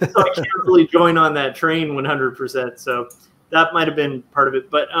 So I can't really join on that train 100%. So that might have been part of it.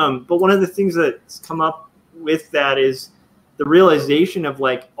 But one of the things that's come up with that is the realization of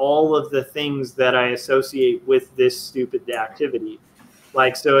like all of the things that I associate with this stupid activity.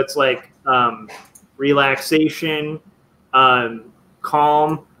 Like, so it's like relaxation,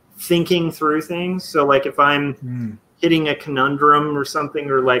 calm, thinking through things. So like if I'm hitting a conundrum or something,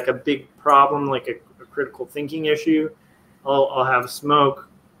 or like a big problem, like a critical thinking issue, I'll have a smoke,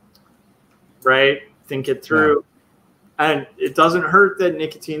 right? Think it through. Yeah. And it doesn't hurt that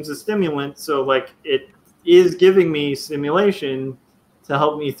nicotine's a stimulant. So like it is giving me stimulation to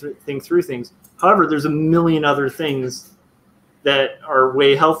help me think through things. However, there's a million other things that are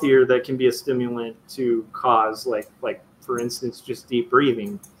way healthier that can be a stimulant to cause, like for instance, just deep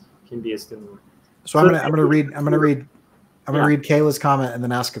breathing can be a stimulant. So I'm gonna read Kayla's comment and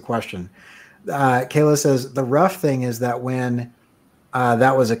then ask a question. Kayla says the rough thing is that when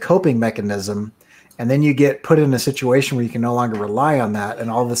that was a coping mechanism, and then you get put in a situation where you can no longer rely on that,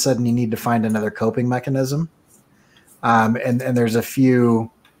 and all of a sudden you need to find another coping mechanism. And there's a few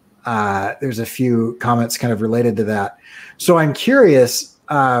comments kind of related to that. So I'm curious,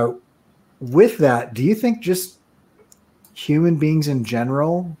 with that, do you think just human beings in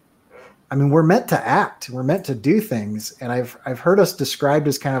general, I mean, we're meant to act, we're meant to do things, and I've heard us described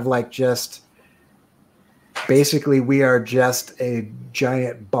as kind of like just basically we are just a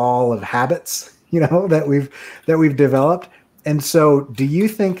giant ball of habits, that we've developed. And so do you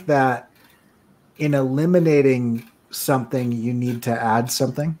think that in eliminating something, you need to add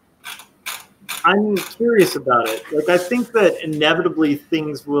something? I'm curious about it. Like, I think that inevitably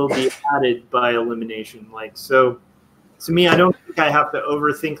things will be added by elimination. Like, so to me, I don't think I have to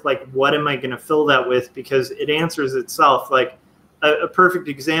overthink, like, what am I going to fill that with? Because it answers itself. Like a perfect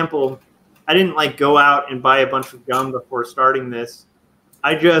example, I didn't like go out and buy a bunch of gum before starting this.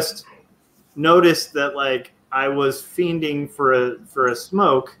 I just noticed that like I was fiending for a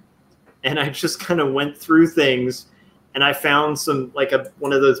smoke, and I just kind of went through things, and I found some like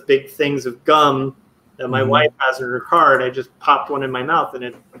one of those big things of gum that my wife has in her car, and I just popped one in my mouth, and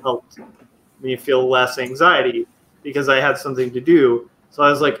it helped me feel less anxiety because I had something to do. So I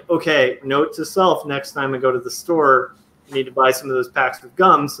was like, okay, note to self, next time I go to the store, I need to buy some of those packs of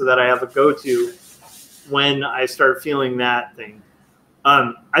gum so that I have a go-to when I start feeling that thing.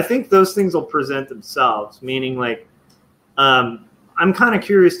 I think those things will present themselves, meaning like I'm kind of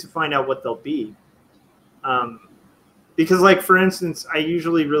curious to find out what they'll be. Because like, for instance, I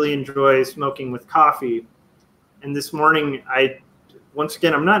usually really enjoy smoking with coffee. And this morning, once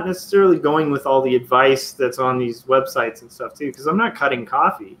again, I'm not necessarily going with all the advice that's on these websites and stuff too, because I'm not cutting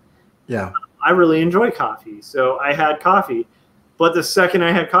coffee. Yeah. I really enjoy coffee. So I had coffee. But the second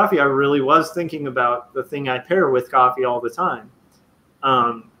I had coffee, I really was thinking about the thing I pair with coffee all the time.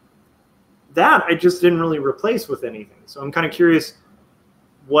 That I just didn't really replace with anything. So I'm kind of curious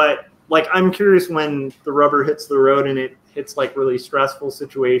I'm curious when the rubber hits the road and it hits like really stressful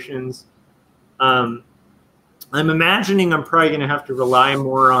situations. I'm imagining I'm probably going to have to rely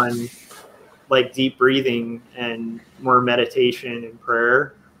more on like deep breathing and more meditation and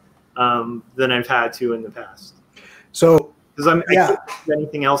prayer than I've had to in the past. So, because I can't think of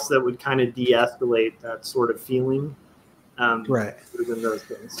anything else that would kind of de-escalate that sort of feeling. Right. Other than those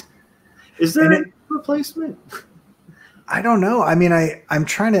things. Is there a replacement? I don't know. I mean, I'm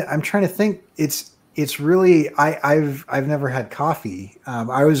trying to think. It's really I've never had coffee.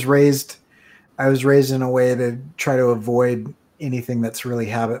 I was raised in a way to try to avoid anything that's really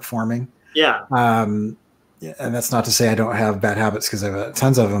habit forming. Yeah. And that's not to say I don't have bad habits, because I have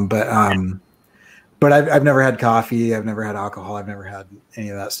tons of them. But I've never had coffee. I've never had alcohol. I've never had any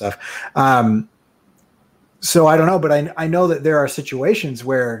of that stuff. So I don't know. But I know that there are situations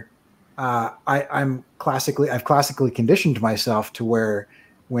where I've classically conditioned myself to where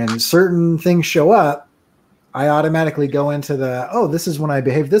when certain things show up, I automatically go into this is when I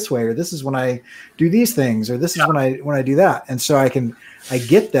behave this way, or this is when I do these things, or this is when I do that. And so I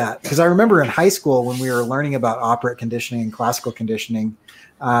get that, because I remember in high school when we were learning about operant conditioning and classical conditioning,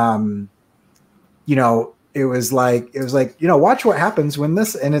 it was like, watch what happens when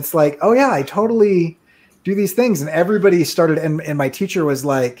this, and it's like, oh yeah, I totally do these things. And everybody started, and my teacher was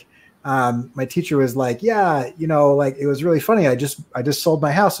like, yeah, like it was really funny. I just sold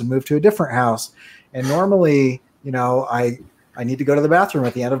my house and moved to a different house. And normally, I need to go to the bathroom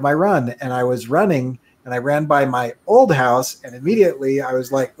at the end of my run. And I was running and I ran by my old house, and immediately I was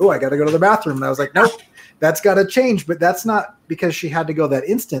like, oh, I got to go to the bathroom. And I was like, nope, that's got to change. But that's not because she had to go that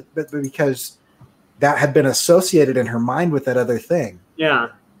instant, but because that had been associated in her mind with that other thing. Yeah.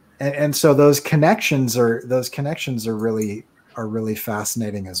 And so those connections are really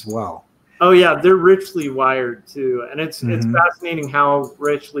fascinating as well. Oh yeah, they're richly wired too, and it's fascinating how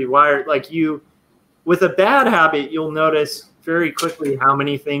richly wired. Like with a bad habit, you'll notice very quickly how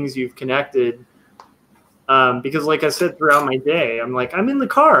many things you've connected. Because, like I said, throughout my day, I'm like, I'm in the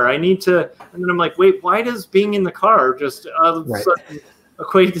car. I need to, and then I'm like, wait, why does being in the car just sudden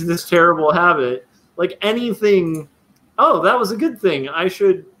equate to this terrible habit? Like anything, oh, that was a good thing. I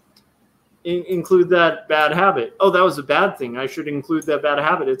should include that bad habit. Oh, that was a bad thing. I should include that bad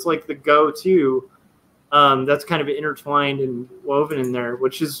habit. It's like the go-to that's kind of intertwined and woven in there,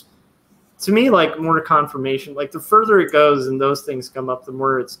 which is, to me, like more confirmation. Like the further it goes and those things come up, the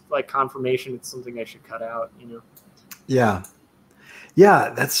more it's like confirmation. It's something I should cut out, Yeah. Yeah.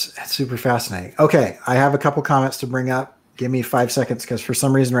 That's super fascinating. Okay. I have a couple comments to bring up. Give me 5 seconds, because for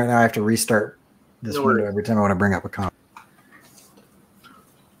some reason right now I have to restart this window every time I want to bring up a comment.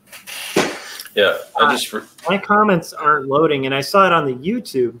 Yeah, my comments aren't loading, and I saw it on the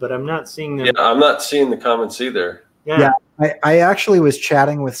YouTube, but I'm not seeing them. Yeah, I'm not seeing the comments either. Yeah, I actually was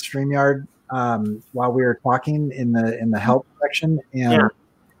chatting with StreamYard while we were talking in the help section, and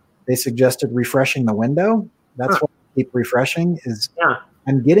they suggested refreshing the window. That's what I keep refreshing.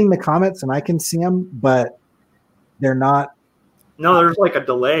 I'm getting the comments and I can see them, but they're not. No, there's like a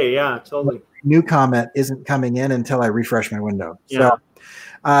delay. Yeah, totally. New comment isn't coming in until I refresh my window. Yeah. So.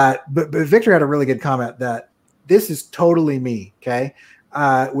 But Victor had a really good comment that this is totally me. Okay.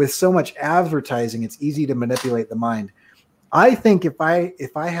 With so much advertising, it's easy to manipulate the mind. I think if I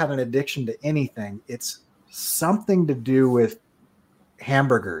had an addiction to anything, it's something to do with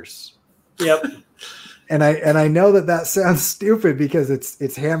hamburgers. Yep. And I know that sounds stupid because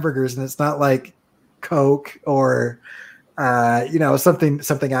it's hamburgers and it's not like Coke or,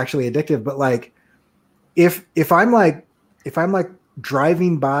 something actually addictive. But like, if I'm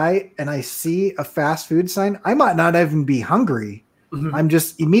driving by and I see a fast food sign, I might not even be hungry, I'm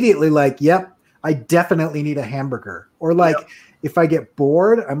just immediately like, yep, I definitely need a hamburger. Or like, if I get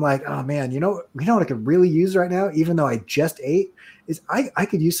bored, I'm like, oh man, you know what I could really use right now, even though I just ate, is I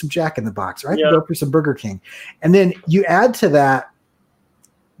could use some Jack in the Box, or I could go for some Burger King. And then you add to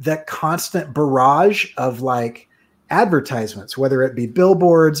that constant barrage of like advertisements, whether it be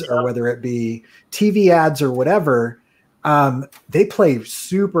billboards or whether it be TV ads or whatever. They play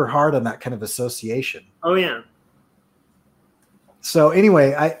super hard on that kind of association. Oh yeah. So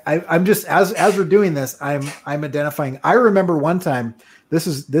anyway, I'm just as we're doing this, I'm identifying. I remember one time. This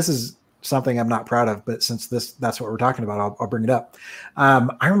is something I'm not proud of, but since that's what we're talking about, I'll bring it up. I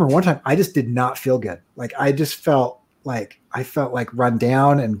remember one time I just did not feel good. Like I just felt like run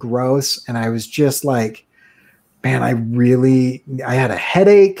down and gross, and I was just like, man, I had a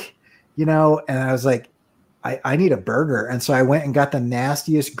headache, and I was like, I need a burger, and so I went and got the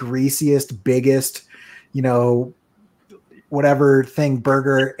nastiest, greasiest, biggest, whatever thing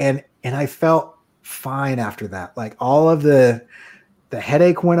burger, and I felt fine after that. Like all of the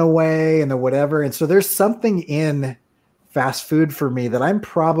headache went away and the whatever. And so there's something in fast food for me that I'm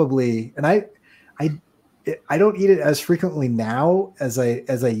probably, and I don't eat it as frequently now as I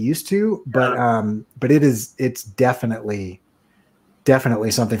used to, but it's definitely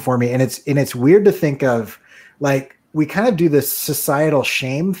something for me. And it's weird to think of, like, we kind of do this societal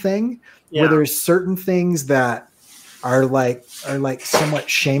shame thing where there's certain things that are like somewhat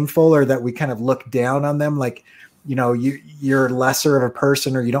shameful, or that we kind of look down on them. Like, you're lesser of a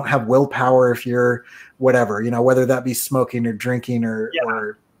person, or you don't have willpower if you're whatever, whether that be smoking or drinking or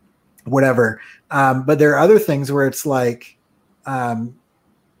whatever. But there are other things where it's like, there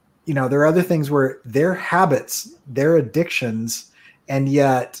are other things where their habits, their addictions, and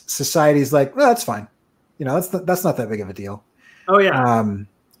yet society's like, well, that's fine. That's not that big of a deal. Oh yeah. And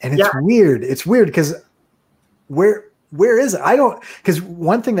it's weird. It's weird because where is it? Because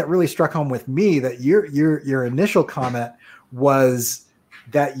one thing that really struck home with me, that your initial comment was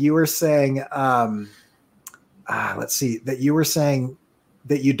that you were saying, that you were saying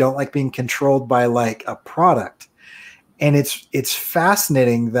that you don't like being controlled by like a product. And it's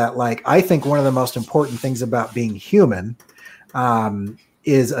fascinating that, like, I think one of the most important things about being human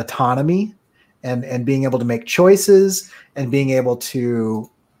is autonomy and being able to make choices and being able to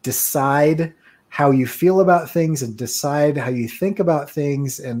decide how you feel about things and decide how you think about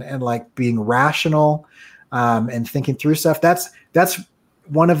things, and like being rational and thinking through stuff. That's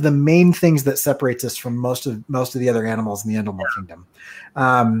one of the main things that separates us from most of the other animals in the animal kingdom.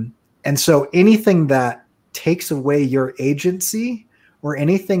 And so anything that takes away your agency, or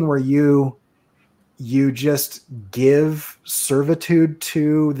anything where you just give servitude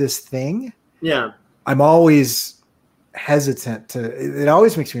to this thing, I'm always hesitant to. It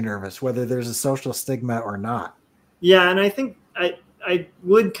always makes me nervous, whether there's a social stigma or not. Yeah, and I think I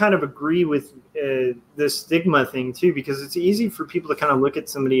would kind of agree with the stigma thing too, because it's easy for people to kind of look at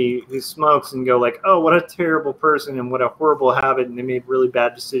somebody who smokes and go like, oh, what a terrible person and what a horrible habit, and they made really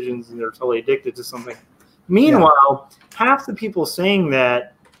bad decisions and they're totally addicted to something. Meanwhile, half the people saying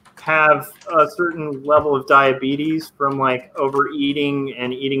that have a certain level of diabetes from like overeating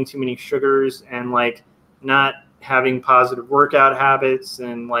and eating too many sugars, and like not having positive workout habits,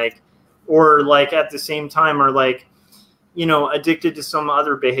 and like, or like at the same time are like, addicted to some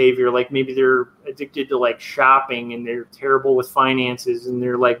other behavior. Like maybe they're addicted to like shopping, and they're terrible with finances, and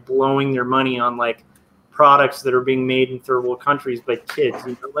they're like blowing their money on like products that are being made in third world countries by kids.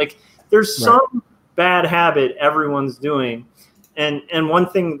 Like there's some bad habit everyone's doing. And one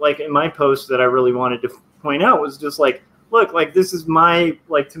thing, like in my post that I really wanted to point out was just like, look, like this is my,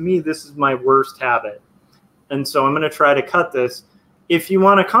 like, to me, this is my worst habit. And so I'm going to try to cut this. If you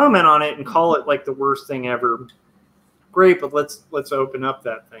want to comment on it and call it like the worst thing ever, great. But let's open up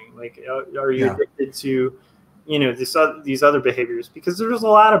that thing. Like, are you addicted to, these other behaviors? Because there's a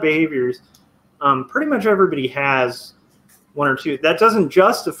lot of behaviors. Pretty much everybody has one or two. That doesn't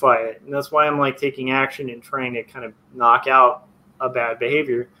justify it. And that's why I'm like taking action and trying to kind of knock out a bad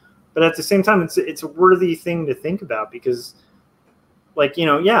behavior. But at the same time, it's a worthy thing to think about, because like,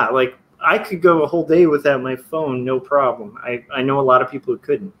 like I could go a whole day without my phone, no problem. I know a lot of people who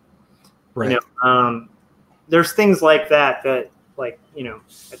couldn't. Right. There's things like that like,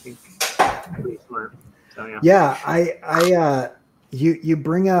 I think pretty smart. So yeah. Yeah, you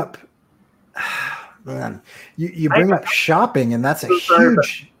bring up, man, you bring up shopping, and that's a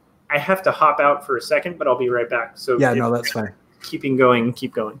huge. I have to hop out for a second, but I'll be right back. So yeah, no, that's fine. Keep going.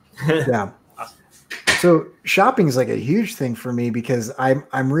 Yeah. So shopping is like a huge thing for me, because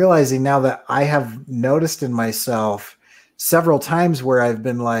I'm realizing now that I have noticed in myself several times where I've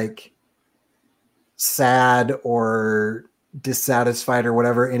been like sad or dissatisfied or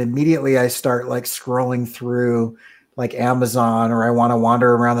whatever, and immediately I start like scrolling through like Amazon, or I want to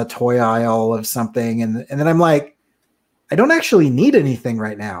wander around the toy aisle of something, and then I'm like, I don't actually need anything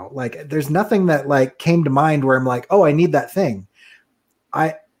right now. Like there's nothing that like came to mind where I'm like, oh, I need that thing.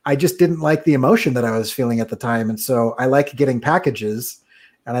 I just didn't like the emotion that I was feeling at the time, and so I like getting packages.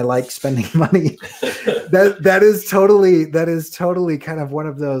 And I like spending money. that is totally kind of one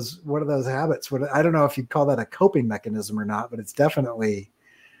of those habits. I don't know if you'd call that a coping mechanism or not, but it's definitely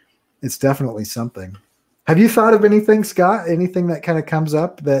something. Have you thought of anything, Scott? Anything that kind of comes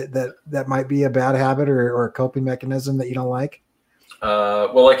up that might be a bad habit or a coping mechanism that you don't like?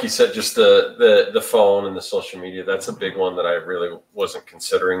 Well, like you said, just the phone and the social media, that's a big one that I really wasn't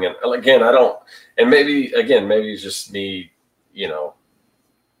considering. And again, maybe it's just me,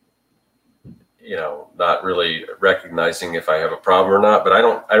 not really recognizing if I have a problem or not, but I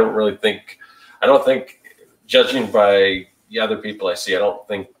don't think judging by the other people I see, I don't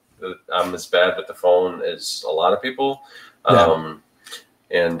think that I'm as bad with the phone as a lot of people. Yeah.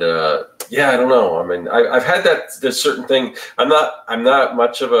 I don't know. I mean, I've had this certain thing. I'm not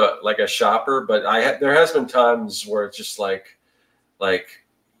much of a shopper, but there has been times where it's just like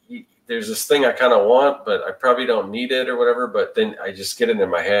there's this thing I kind of want, but I probably don't need it or whatever. But then I just get it in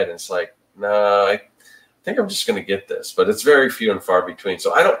my head and it's like, nah, I think I'm just going to get this, but it's very few and far between.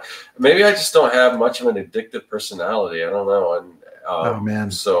 So maybe I just don't have much of an addictive personality. I don't know. And, oh man,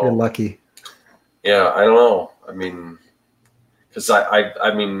 so you're lucky. Yeah. I don't know. I mean, cause I've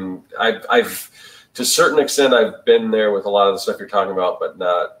to a certain extent, I've been there with a lot of the stuff you're talking about, but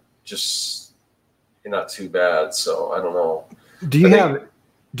not too bad. So I don't know. Do you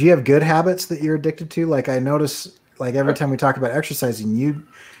have good habits that you're addicted to? Like I notice, like every time we talk about exercising,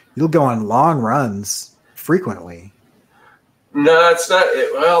 you'll go on long runs frequently. No, it's not.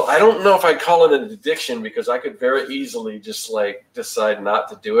 Well, I don't know if I call it an addiction because I could very easily just like decide not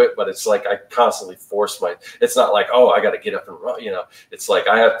to do it. But it's like I constantly it's not like, oh, I got to get up and run. It's like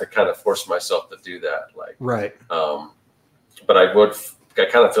I have to kind of force myself to do that. Like, right. But I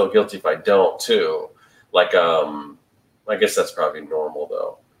kind of feel guilty if I don't too. Like, I guess that's probably normal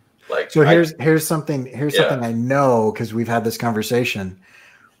though. Like, so here's something I know, because we've had this conversation.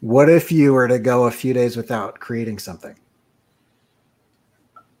 What if you were to go a few days without creating something?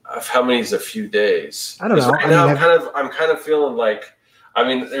 How many is a few days? I don't know. Right now, I'm kind of feeling like,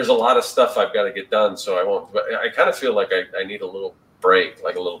 there's a lot of stuff I've got to get done, so I won't. But I kind of feel like I need a little break,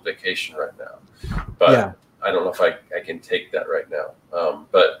 like a little vacation right now. But yeah. I don't know if I can take that right now.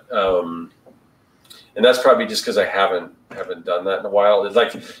 And that's probably just because I haven't done that in a while. It's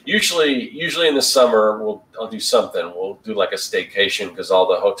like usually in the summer I'll do something. We'll do like a staycation because all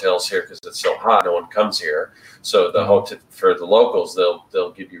the hotels here, because it's so hot, no one comes here. So the hotel for the locals,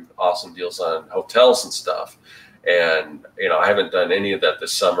 they'll give you awesome deals on hotels and stuff. And I haven't done any of that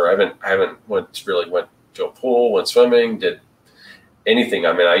this summer. I haven't went to a pool, went swimming, did anything.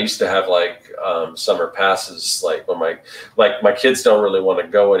 I used to have like summer passes, like when my kids don't really want to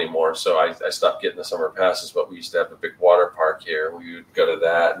go anymore, so I stopped getting the summer passes. But we used to have a big water park here. We would go to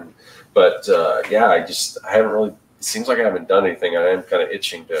that, I haven't really. It seems like I haven't done anything. I am kind of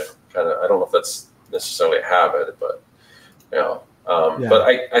itching to I don't know if that's necessarily a habit, but But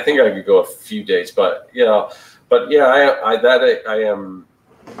I think I could go a few days. I am.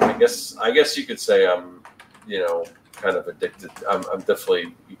 I guess you could say I'm. Kind of addicted. I'm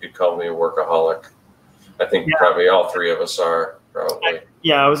definitely, you could call me a workaholic. I think probably all three of us are probably.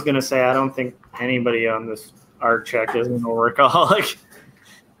 I was going to say, I don't think anybody on our check isn't a workaholic.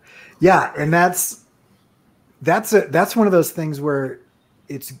 Yeah. And that's one of those things where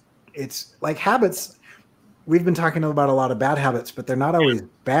it's like habits. We've been talking about a lot of bad habits, but they're not always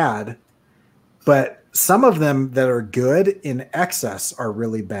bad, but some of them that are good in excess are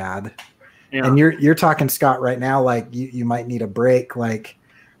really bad. Yeah. And you're talking, Scott, right now, like you might need a break. Like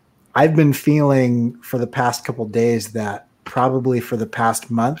I've been feeling for the past couple of days that probably for the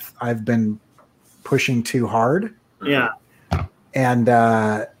past month, I've been pushing too hard. Yeah. And,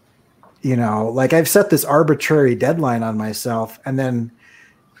 like I've set this arbitrary deadline on myself. And then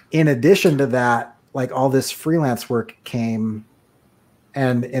in addition to that, like all this freelance work came,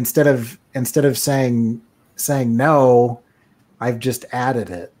 and instead of saying no, I've just added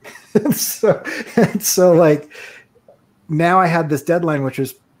it. so like now I had this deadline, which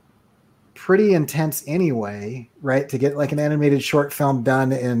was pretty intense anyway, right? To get like an animated short film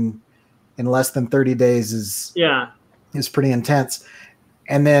done in less than 30 days is pretty intense.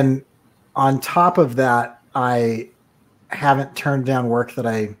 And then on top of that, I haven't turned down work that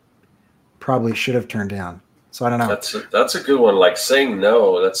I probably should have turned down. So I don't know. That's a good one. Like saying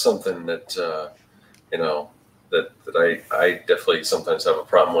no, that's something that, I definitely sometimes have a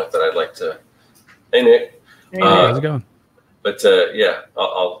problem with that I'd like to. Hey Nick, Hey, How's it going? but yeah,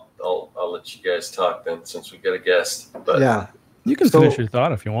 I'll let you guys talk then since we got a guest. But Yeah. You can So- finish your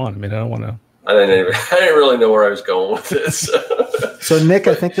thought if you want. I mean, I don't want to. I didn't really know where I was going with this. So Nick,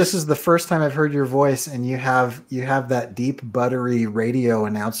 I think this is the first time I've heard your voice, and you have that deep, buttery radio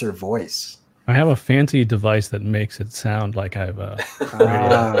announcer voice. I have a fancy device that makes it sound like I have a.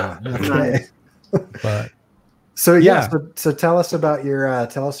 Okay. But So Yeah. so tell us about your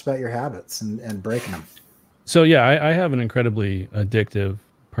habits and breaking them. so yeah, I have an incredibly addictive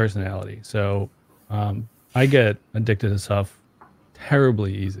personality. So I get addicted to stuff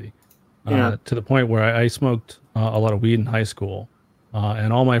terribly easy. Yeah. To the point where I smoked a lot of weed in high school,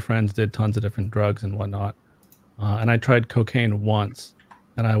 and all my friends did tons of different drugs and whatnot. And I tried cocaine once,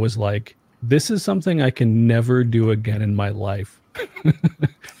 and I was like, "This is something I can never do again in my life,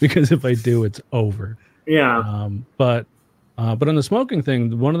 because if I do, it's over." Yeah. But on the smoking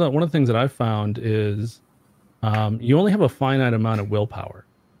thing, one of the things that I found is you only have a finite amount of willpower,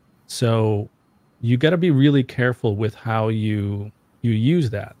 so you got to be really careful with how you use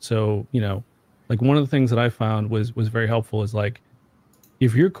that. So like one of the things that I found was very helpful is like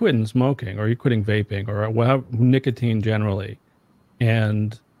if you're quitting smoking or you're quitting vaping or nicotine generally,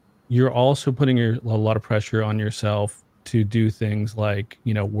 and you're also putting a lot of pressure on yourself to do things like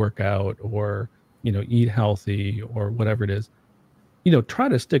work out or eat healthy or whatever it is, try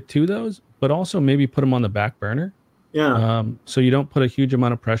to stick to those, but also maybe put them on the back burner. Yeah. So you don't put a huge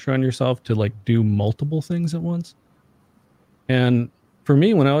amount of pressure on yourself to like do multiple things at once. And for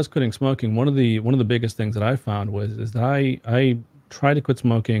me, when I was quitting smoking, one of the biggest things that I found is that I tried to quit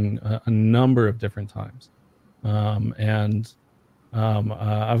smoking a number of different times.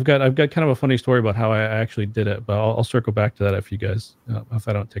 I've got kind of a funny story about how I actually did it, but I'll circle back to that if you guys, if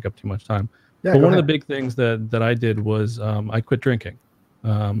I don't take up too much time. Yeah, But go one of the ahead. big things that I did was I quit drinking,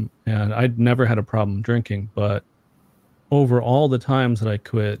 and I'd never had a problem drinking. But over all the times that I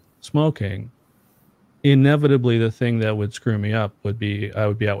quit smoking, inevitably the thing that would screw me up would be I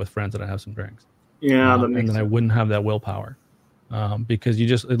would be out with friends and I'd have some drinks, Yeah. That and makes then I sense. wouldn't have that willpower, because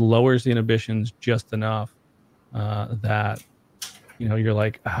it lowers the inhibitions just enough that you're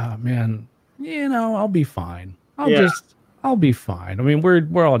like, ah, man, I'll be fine. I'll be fine. I mean,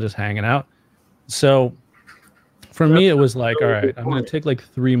 we're all just hanging out. So for me, it was like, all really right, good I'm going point. to take like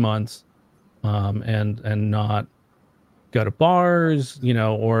 3 months, and not go to bars,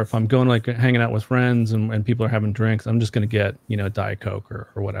 or if I'm going like hanging out with friends and people are having drinks, I'm just going to get, Diet Coke or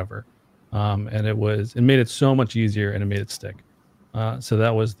whatever. And it made it so much easier and it made it stick. So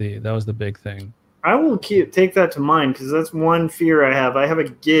that was the big thing. I will take that to mind because that's one fear I have. I have a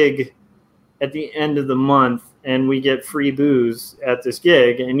gig at the end of the month, and we get free booze at this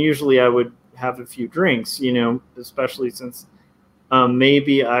gig. And usually, I would have a few drinks, especially since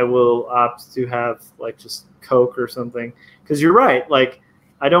maybe I will opt to have like just Coke or something. Because you're right, like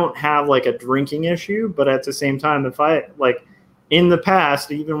I don't have like a drinking issue, but at the same time, if I like in the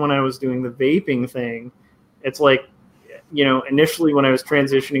past, even when I was doing the vaping thing, it's like, initially when I was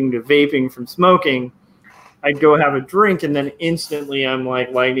transitioning to vaping from smoking, I'd go have a drink and then instantly I'm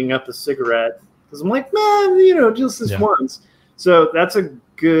like lighting up a cigarette because I'm like, man, just this Yeah. once. So that's a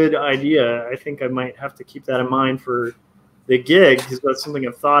good idea. I think I might have to keep that in mind for the gig because that's something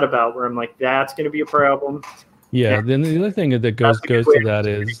I've thought about where I'm like, that's going to be a problem. Yeah. Yeah. Then the other thing that goes That's a good to way that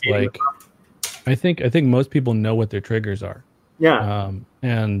to is mitigate like, I think most people know what their triggers are. Yeah.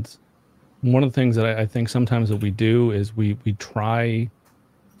 And one of the things that I think sometimes that we do is we try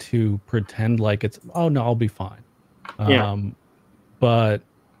to pretend like it's, oh no, I'll be fine. Yeah. But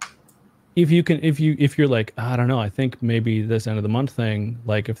if you're like, I don't know, I think maybe this end of the month thing,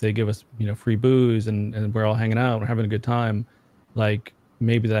 like if they give us, free booze and we're all hanging out, we're having a good time, like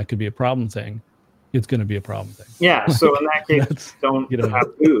maybe that could be a problem thing. It's going to be a problem thing. Yeah. So in that case, That's- don't you know.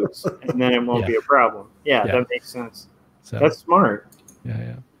 have booze and then it won't Yeah. be a problem. Yeah, Yeah. that makes sense. So, That's smart.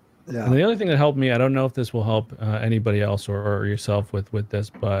 yeah. Yeah. And the other thing that helped me, I don't know if this will help anybody else or yourself with this,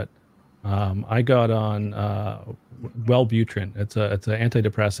 but I got on Wellbutrin. It's an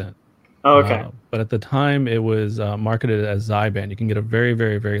antidepressant. Oh, okay. But at the time, it was marketed as Zyban. You can get a very,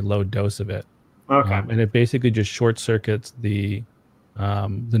 very, very low dose of it, Okay. and it basically just short circuits the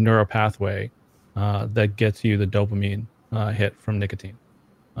neural pathway that gets you the dopamine hit from nicotine.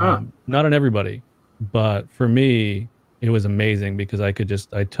 Not on everybody, but for me, it was amazing because I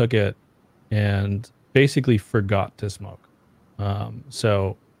took it and basically forgot to smoke.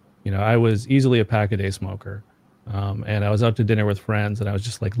 So, I was easily a pack a day smoker. And I was out to dinner with friends and I was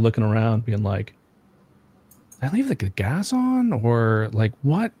just like looking around being like, did I leave the gas on or like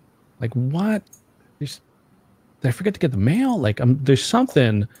what? Like what? did I forget to get the mail? Like, there's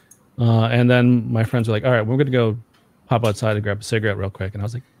something. And then my friends were like, all right, we're going to go pop outside and grab a cigarette real quick. And I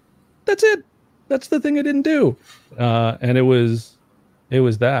was like, that's it. That's the thing I didn't do. And it was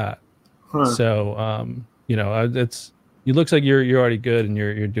that. Huh. So, you know, it looks like you're already good and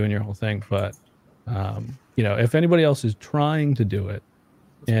you're doing your whole thing. But, you know, if anybody else is trying to do it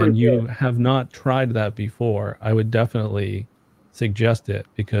and you have not tried that before, I would definitely suggest it,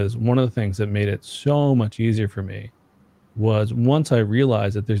 because one of the things that made it so much easier for me was once I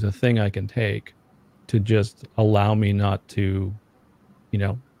realized that there's a thing I can take to just allow me not to, you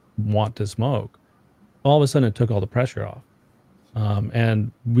know, want to smoke, all of a sudden it took all the pressure off.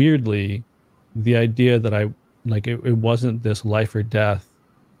 And weirdly, the idea that it wasn't this life or death,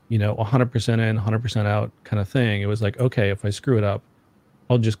 you know, 100% in, 100% out kind of thing. It was like, okay, if I screw it up,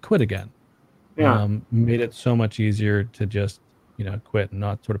 I'll just quit again. Yeah. Made it so much easier to just, you know, quit and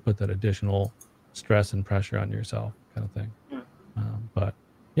not sort of put that additional stress and pressure on yourself kind of thing. Yeah. But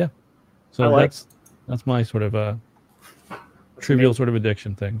yeah, so that's my sort of trivial sort of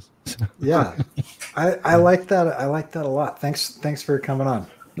addiction things. Yeah. I like that. I like that a lot. Thanks for coming on.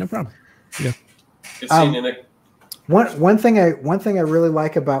 No problem. Yeah. Good seeing you, Nick. One thing I really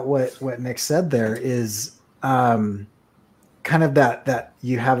like about what Nick said there is kind of that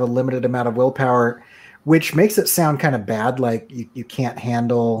you have a limited amount of willpower, which makes it sound kind of bad, like you can't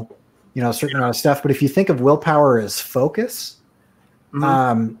handle, you know, a certain amount of stuff. But if you think of willpower as focus,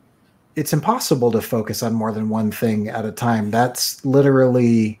 it's impossible to focus on more than one thing at a time. That's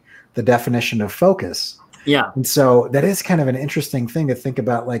literally the definition of focus. Yeah. And so that is kind of an interesting thing to think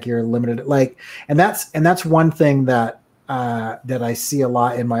about, like you're limited, like, and that's one thing that I see a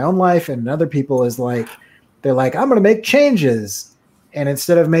lot in my own life and other people is like, they're like, I'm going to make changes. And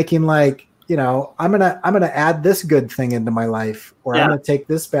instead of making like, you know, I'm going to add this good thing into my life, or I'm going to take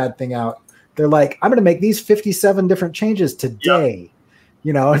this bad thing out. They're like, I'm going to make these 57 different changes today. Yep.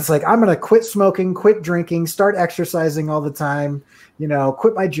 You know, it's like, I'm going to quit smoking, quit drinking, start exercising all the time, you know,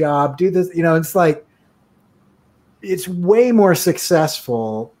 quit my job, do this, you know, it's like, it's way more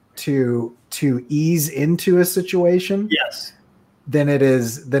successful to ease into a situation. Yes. Than it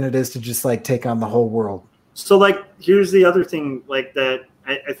is to just like take on the whole world. So like, here's the other thing, like that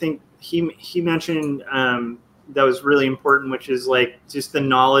I think he mentioned that was really important, which is like just the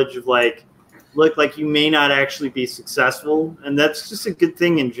knowledge of like, look, like you may not actually be successful. And that's just a good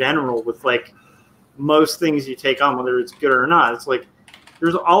thing in general with like most things you take on, whether it's good or not. It's like,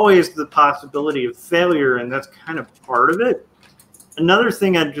 there's always the possibility of failure, and that's kind of part of it. Another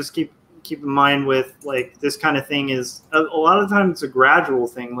thing I'd just keep in mind with like this kind of thing is a lot of times it's a gradual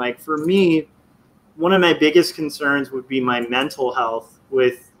thing. Like for me, one of my biggest concerns would be my mental health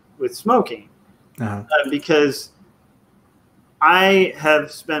with smoking, because I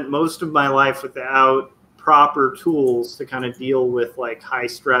have spent most of my life without proper tools to kind of deal with like high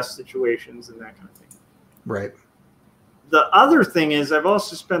stress situations and that kind of thing. Right. The other thing is I've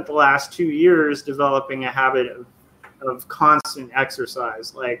also spent the last 2 years developing a habit of constant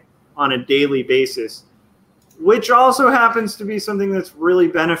exercise, like on a daily basis, which also happens to be something that's really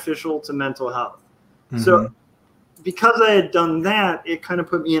beneficial to mental health. Mm-hmm. So because I had done that, it kind of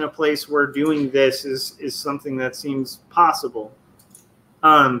put me in a place where doing this is something that seems possible.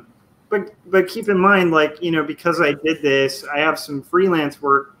 But keep in mind, like, you know, because I did this, I have some freelance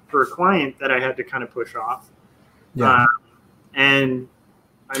work for a client that I had to kind of push off. Yeah. And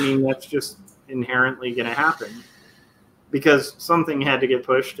I mean, that's just inherently going to happen because something had to get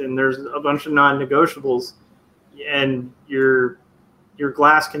pushed, and there's a bunch of non-negotiables, and your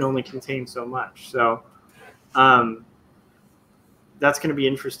glass can only contain so much. So that's going to be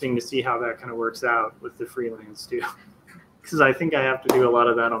interesting to see how that kind of works out with the freelance too, because I think I have to do a lot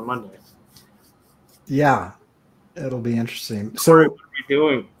of that on Monday. Yeah, it'll be interesting. So what are we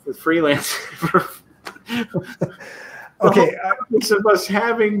doing with freelance? Okay. The purpose of us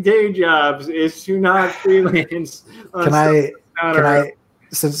having day jobs is to not freelance. Can I,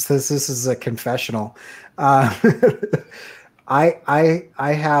 since this is a confessional, I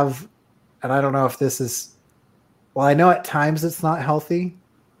have, and I don't know if this is, well, I know at times it's not healthy,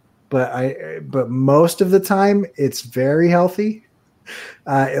 but most of the time it's very healthy.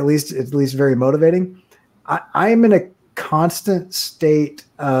 At least very motivating. I'm in a constant state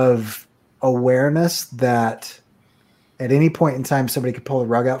of awareness that at any point in time, somebody could pull the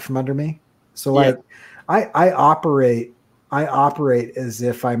rug out from under me. So like I operate as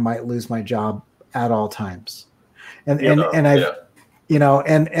if I might lose my job at all times. And I've, you know,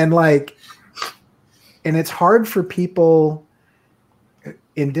 and like, and it's hard for people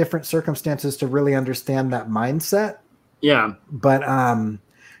in different circumstances to really understand that mindset. Yeah. But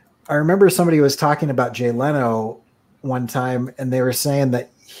I remember somebody was talking about Jay Leno one time, and they were saying that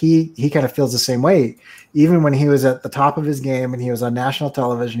he kind of feels the same way. Even when he was at the top of his game and he was on national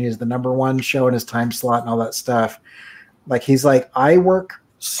television, he was the #1 show in his time slot and all that stuff. Like, he's like, I work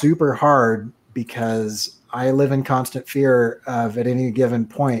super hard because I live in constant fear of at any given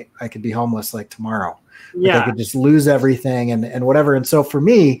point I could be homeless like tomorrow. Like, I could just lose everything and whatever. And so for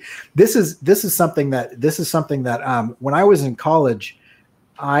me, this is something that when I was in college,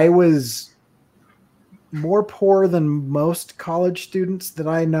 I was more poor than most college students that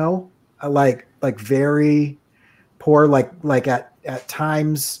I know. Like very poor. Like at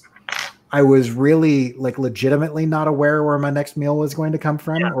times, I was really like legitimately not aware where my next meal was going to come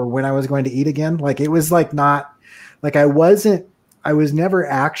from or when I was going to eat again. Like, it was like not like I was never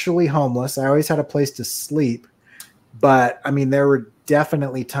actually homeless. I always had a place to sleep. But I mean, there were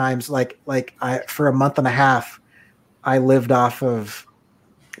definitely times for a month and a half, I lived off of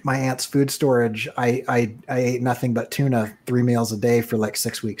my aunt's food storage. I ate nothing but tuna 3 meals a day for like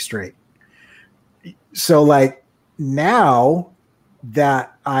 6 weeks straight. So like, now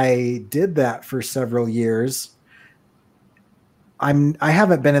that I did that for several years, I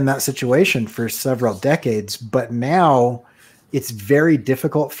haven't been in that situation for several decades, but now it's very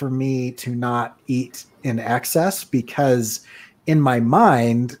difficult for me to not eat in excess because in my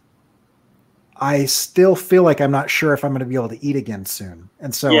mind, I still feel like I'm not sure if I'm going to be able to eat again soon.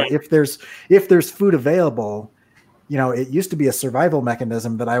 And so if there's food available, you know, it used to be a survival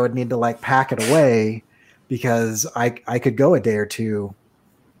mechanism that I would need to like pack it away because I could go a day or two,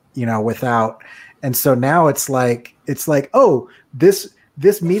 you know, without. And so now it's like, oh, this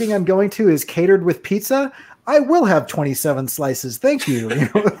meeting I'm going to is catered with pizza. I will have 27 slices. Thank you. You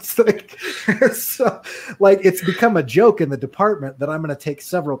know, it's like, so like, it's become a joke in the department that I'm going to take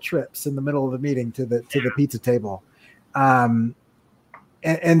several trips in the middle of the meeting to the pizza table.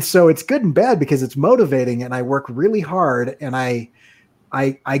 And so it's good and bad because it's motivating and I work really hard and I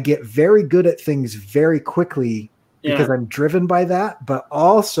get very good at things very quickly because I'm driven by that. But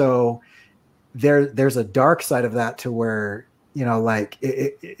also there's a dark side of that to where, you know, like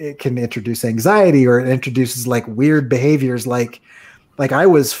it can introduce anxiety or it introduces like weird behaviors. Like I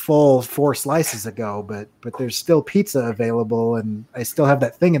was full 4 slices ago, but there's still pizza available and I still have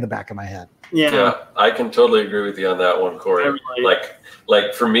that thing in the back of my head. Yeah, I can totally agree with you on that one, Corey.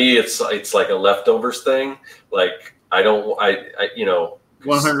 Like for me, it's like a leftovers thing. Like I you know,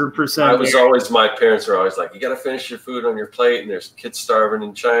 100%. I was always, my parents were always like, you got to finish your food on your plate, and there's kids starving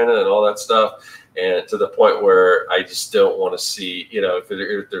in China and all that stuff. And to the point where I just don't want to see, you know, if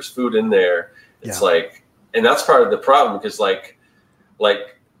there's food in there, it's like, and that's part of the problem because like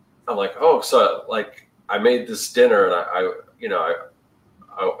I'm like, oh, so like I made this dinner and I you know,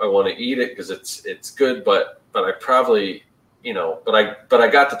 I want to eat it because it's good, but I probably, you know, but I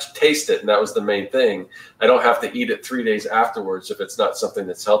got to taste it, and that was the main thing. I don't have to eat it 3 days afterwards if it's not something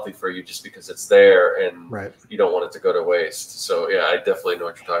that's healthy for you, just because it's there and you don't want it to go to waste. So yeah, I definitely know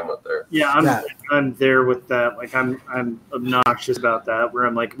what you're talking about there. Yeah, I'm there with that. Like I'm obnoxious about that. Where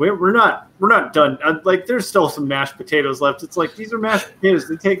I'm like, we're not done. Like there's still some mashed potatoes left. It's like these are mashed potatoes.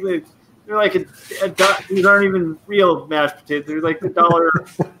 They're like these aren't even real mashed potatoes. They're like the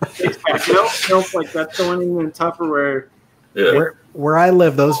 $1 six pack. Nope, like that's going in Tupperware. Yeah. Where I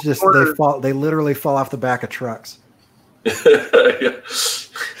live, those just they literally fall off the back of trucks. Fair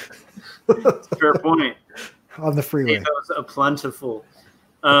point. On the freeway. Potatoes are plentiful.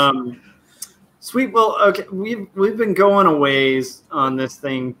 Sweet. Well, okay, we've been going a ways on this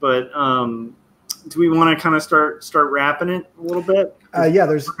thing, but do we want to kind of start wrapping it a little bit? Yeah,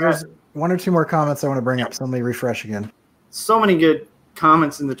 there's 1 or 2 more comments I want to bring up. So let me refresh again. So many good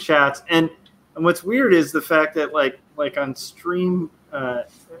comments in the chats, and what's weird is the fact that like on stream,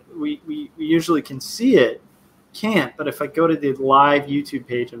 we usually can see it, can't. But if I go to the live YouTube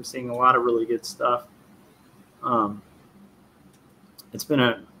page, I'm seeing a lot of really good stuff. It's been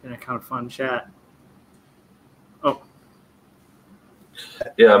a kind of fun chat. Oh,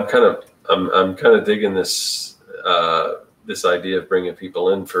 yeah, I'm kind of digging this this idea of bringing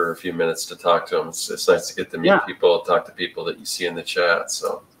people in for a few minutes to talk to them. It's nice to get to meet people, talk to people that you see in the chat.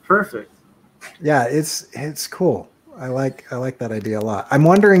 So perfect. Yeah, it's cool. I like that idea a lot. I'm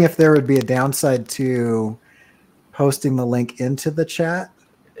wondering if there would be a downside to posting the link into the chat.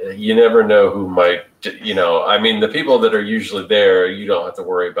 You never know who might, you know, I mean, the people that are usually there, you don't have to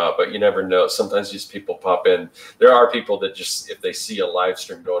worry about, but you never know. Sometimes these people pop in. There are people that just, if they see a live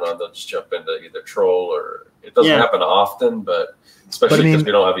stream going on, they'll just jump into either troll or it doesn't happen often, but especially because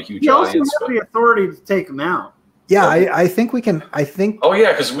we don't have a huge audience. You also have the authority to take them out. Yeah, I think we can. I think. Oh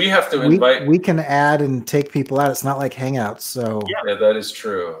yeah, because we have to invite. We can add and take people out. It's not like Hangouts. So yeah, that is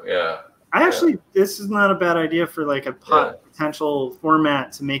true. Yeah. I actually, this is not a bad idea for like a potential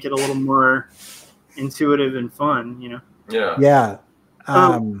format to make it a little more intuitive and fun. You know. Yeah. Yeah.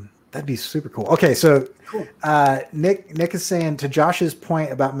 That'd be super cool. Okay, so Cool. Nick is saying, to Josh's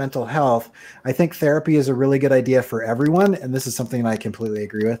point about mental health, I think therapy is a really good idea for everyone, and this is something I completely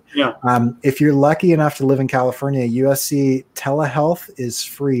agree with. Yeah. If you're lucky enough to live in California, USC telehealth is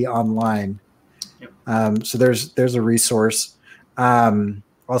free online. Yep. So there's a resource.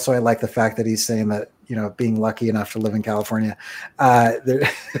 Also, I like the fact that he's saying that, you know, being lucky enough to live in California. I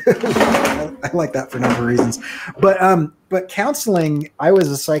like that for a number of reasons. But counseling, I was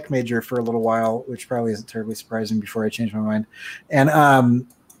a psych major for a little while, which probably isn't terribly surprising before I changed my mind. And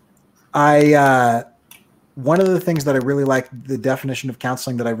one of the things that I really liked, the definition of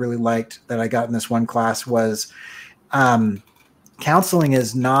counseling that I really liked that I got in this one class was counseling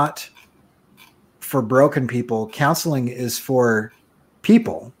is not for broken people. Counseling is for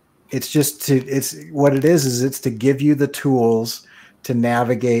people. It's what it is it's to give you the tools to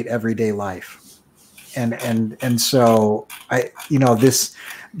navigate everyday life. And so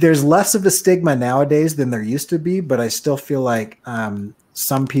there's less of a stigma nowadays than there used to be, but I still feel like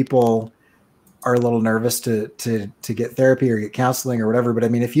some people are a little nervous to get therapy or get counseling or whatever. But I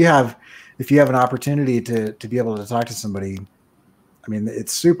mean, if you have an opportunity to be able to talk to somebody, I mean,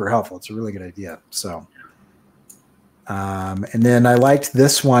 it's super helpful. It's a really good idea. So, and then I liked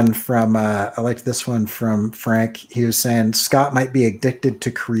this one from Frank. He was saying Scott might be addicted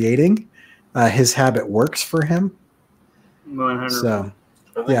to creating. His habit works for him. 100%. So,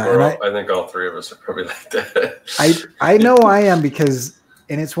 I think all three of us are probably like that. I know I am, because,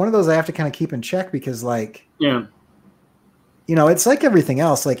 and it's one of those I have to kind of keep in check, because like, yeah, you know, it's like everything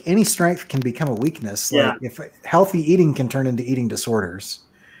else. Like any strength can become a weakness. Like if healthy eating can turn into eating disorders,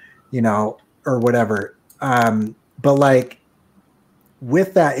 you know, or whatever. But like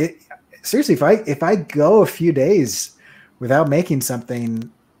with that, seriously, if I go a few days without making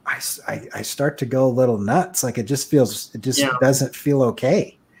something, I start to go a little nuts. Like it just doesn't feel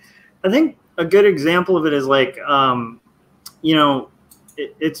okay. I think a good example of it is like, you know,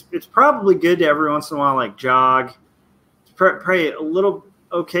 it's probably good to every once in a while, like jog. It's probably a little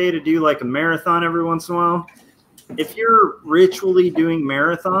okay to do like a marathon every once in a while. If you're ritually doing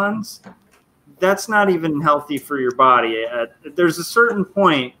marathons, that's not even healthy for your body. There's a certain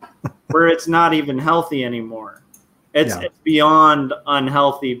point where it's not even healthy anymore. It's beyond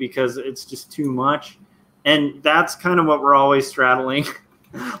unhealthy because it's just too much. And that's kind of what we're always straddling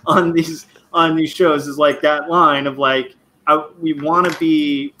on these shows, is like that line of like, we want to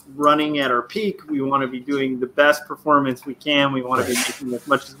be running at our peak. We want to be doing the best performance we can. We want to be making as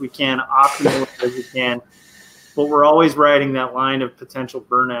much as we can, optimal as we can. But we're always riding that line of potential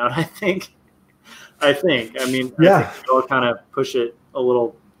burnout, I think. I think we all kind of push it a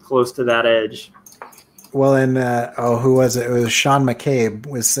little close to that edge. Well, and who was it? It was Sean McCabe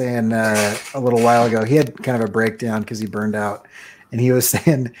was saying a little while ago. He had kind of a breakdown because he burned out, and he was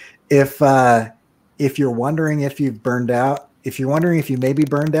saying if you're wondering if you've burned out, if you're wondering if you may be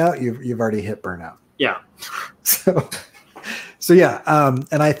burned out, you've already hit burnout. Yeah. So yeah,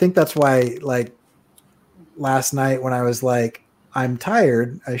 and I think that's why, like last night when I was like, I'm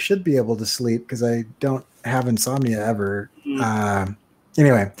tired, I should be able to sleep because I don't have insomnia ever.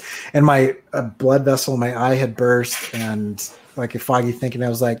 Anyway, and my blood vessel in my eye had burst, and like a foggy thinking, I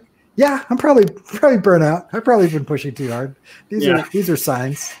was like, yeah, I'm probably burnt out. I've probably been pushing too hard. These are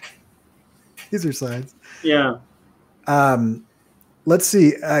signs. These are signs. Yeah. Let's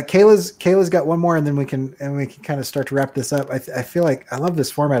see. Kayla's got one more, and then we can kind of start to wrap this up. I feel like I love this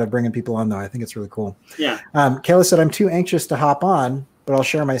format of bringing people on, though. I think it's really cool. Yeah. Kayla said, I'm too anxious to hop on, but I'll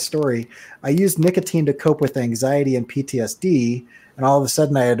share my story. I used nicotine to cope with anxiety and PTSD, and all of a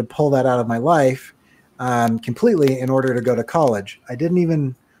sudden I had to pull that out of my life completely in order to go to college. I didn't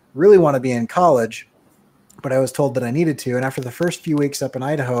even really want to be in college, but I was told that I needed to. And after the first few weeks up in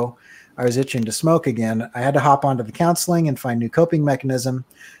Idaho, I was itching to smoke again. I had to hop onto the counseling and find new coping mechanism.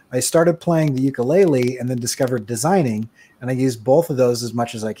 I started playing the ukulele and then discovered designing, and I used both of those as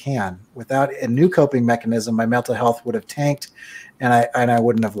much as I can. Without a new coping mechanism, my mental health would have tanked, and I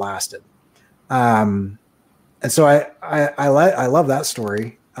wouldn't have lasted. And so I love that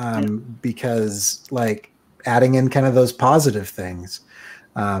story because like adding in kind of those positive things.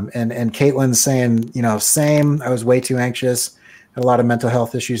 And Caitlin's saying, you know, same. I was way too anxious. Had a lot of mental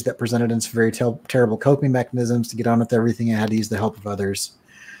health issues that presented in some very terrible coping mechanisms to get on with everything. I had to use the help of others.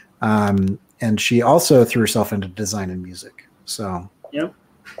 And she also threw herself into design and music. So, yeah,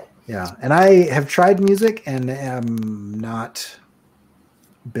 Yeah, and I have tried music and am not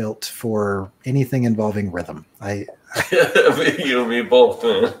built for anything involving rhythm. You and me both,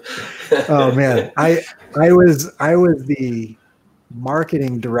 man. Oh man, I was the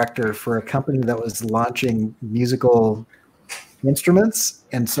marketing director for a company that was launching musical instruments,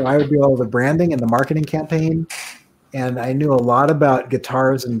 and so I would do all the branding and the marketing campaign, and I knew a lot about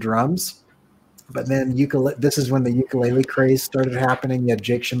guitars and drums. But then this is when the ukulele craze started happening. You had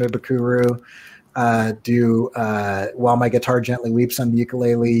Jake Shimabukuro do While My Guitar Gently Weeps on the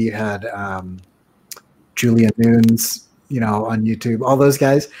ukulele. You had Julia Nunes, on YouTube, all those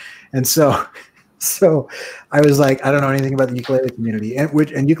guys. And so I was like, I don't know anything about the ukulele community.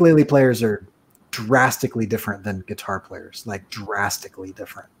 And ukulele players are drastically different than guitar players, like drastically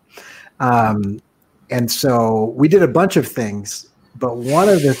different. And so we did a bunch of things. But one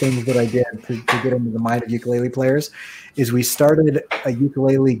of the things that I did to get into the mind of ukulele players is we started a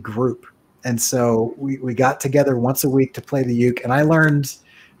ukulele group. And so we got together once a week to play the uke. And I learned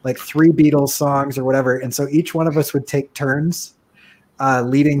like 3 Beatles songs or whatever. And so each one of us would take turns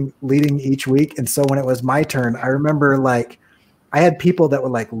leading each week. And so when it was my turn, I remember like I had people that were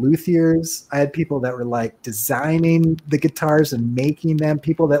like luthiers. I had people that were like designing the guitars and making them,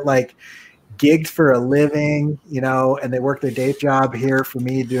 people that like gigged for a living, and they worked their day job here for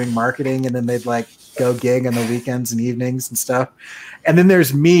me doing marketing, and then they'd like go gig on the weekends and evenings and stuff. And then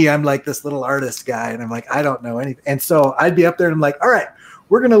there's me, I'm like this little artist guy, and I'm like, I don't know anything. And so I'd be up there and I'm like, all right,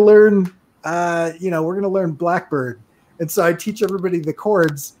 we're gonna learn Blackbird. And so I teach everybody the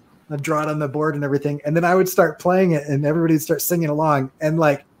chords, I draw it on the board and everything, and then I would start playing it and everybody would start singing along, and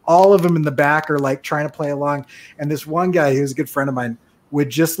like all of them in the back are like trying to play along. And this one guy who's a good friend of mine would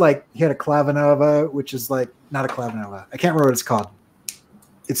just like, he had a clavinova, which is like not a clavinova. I can't remember what it's called.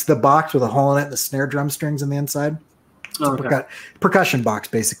 It's the box with a hole in it, the snare drum strings on the inside. It's a percussion box,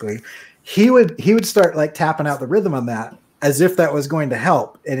 basically. He would start like tapping out the rhythm on that as if that was going to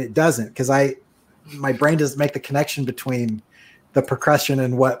help, and it doesn't, because my brain doesn't make the connection between the percussion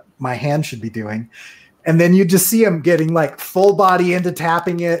and what my hand should be doing. And then you just see him getting like full body into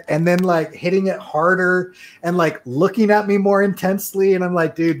tapping it and then like hitting it harder and like looking at me more intensely. And I'm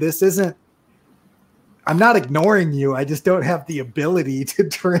like, dude, I'm not ignoring you. I just don't have the ability to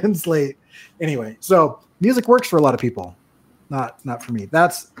translate. Anyway, so music works for a lot of people. Not for me.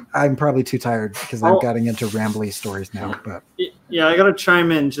 I'm probably too tired because I'm getting into rambly stories now. But yeah, I got to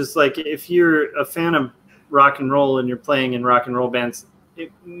chime in. Just like if you're a fan of rock and roll and you're playing in rock and roll bands,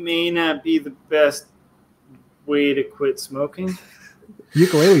 it may not be the best way to quit smoking.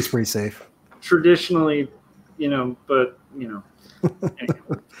 Ukulele's pretty safe. Traditionally, but anyway.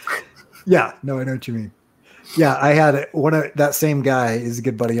 Yeah, no, I know what you mean. Yeah, I had that same guy is a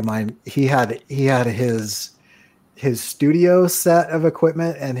good buddy of mine. He had his studio set of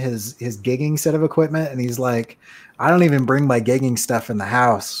equipment and his gigging set of equipment, and he's like, I don't even bring my gigging stuff in the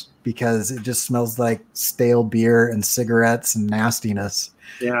house because it just smells like stale beer and cigarettes and nastiness.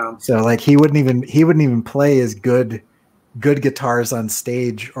 Yeah. So like he wouldn't even play his good guitars on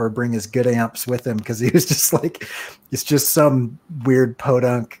stage or bring his good amps with him because he was just like, it's just some weird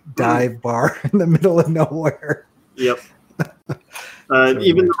podunk dive bar in the middle of nowhere. Yep.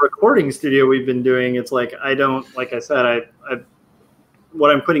 Even the recording studio we've been doing, it's like like I said, what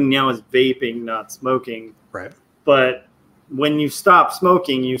I'm putting now is vaping, not smoking. Right. But when you stop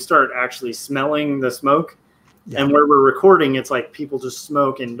smoking, you start actually smelling the smoke. Yeah. And where we're recording, it's like people just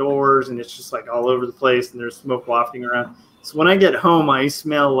smoke indoors and it's just like all over the place and there's smoke wafting around. So when I get home, I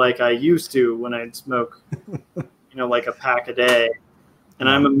smell like I used to when I'd smoke, like a pack a day. And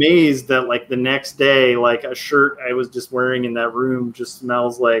I'm amazed that like the next day, like a shirt I was just wearing in that room just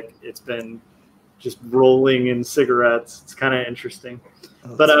smells like it's been just rolling in cigarettes. It's kind of interesting.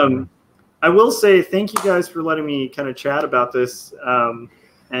 But I will say thank you guys for letting me kind of chat about this.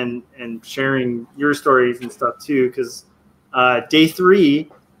 And sharing your stories and stuff too, because day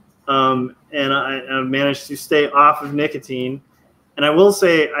 3, and I managed to stay off of nicotine. And I will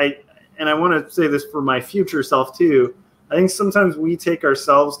say, I want to say this for my future self too. I think sometimes we take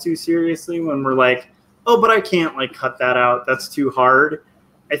ourselves too seriously when we're like, oh, but I can't like cut that out. That's too hard.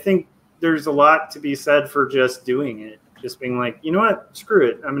 I think there's a lot to be said for just doing it, just being like, you know what, screw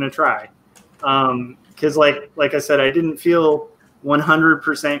it, I'm gonna try. Because like I said, I didn't feel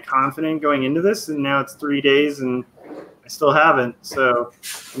 100% confident going into this, and now it's 3 days and I still haven't. So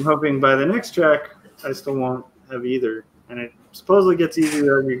I'm hoping by the next check I still won't have either, and it supposedly gets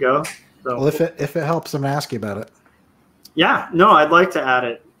easier as you go. So well, if it helps, I'm gonna ask you about it. Yeah, no, I'd like to add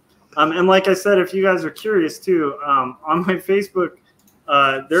it. And like I said, if you guys are curious too, on my Facebook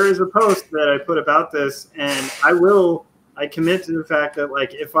there is a post that I put about this, and I will I commit to the fact that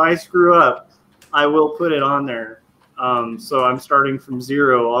like if I screw up, I will put it on there. So I'm starting from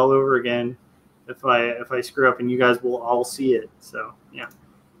zero all over again if I screw up, and you guys will all see it. So yeah.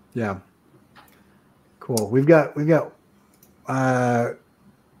 Yeah. Cool. We've got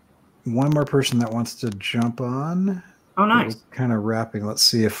one more person that wants to jump on. Oh, nice. We're kind of wrapping. Let's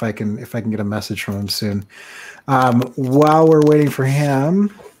see if I can get a message from him soon. While we're waiting for him,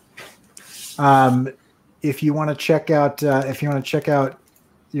 if you want to check out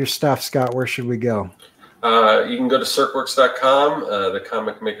your stuff, Scott, where should we go? You can go to circworks.com. The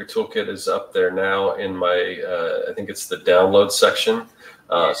Comic Maker Toolkit is up there now in my, I think it's the download section.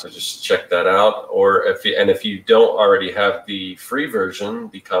 So just check that out. Or if you don't already have the free version,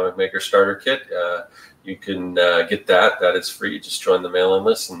 the Comic Maker Starter Kit, you can get that. That is free. Just join the mailing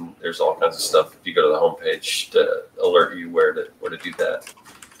list, and there's all kinds of stuff. If you go to the homepage to alert you where to do that.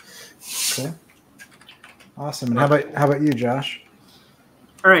 Cool. Awesome. And how about you, Josh?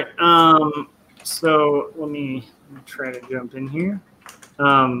 All right. So let me try to jump in here.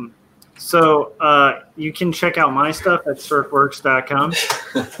 So you can check out my stuff at surfworks.com,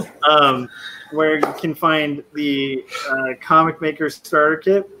 where you can find the Comic Maker Starter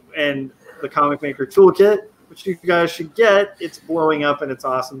Kit and the Comic Maker Toolkit, which you guys should get. It's blowing up and it's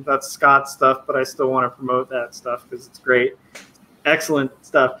awesome. That's Scott's stuff, but I still want to promote that stuff because it's great. Excellent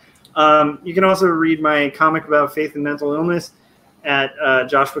stuff. You can also read my comic about faith and mental illness at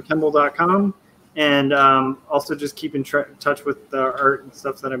joshuakemble.com, and also just keep in touch with the art and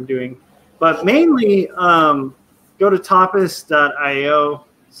stuff that I'm doing. But mainly go to tapas.io,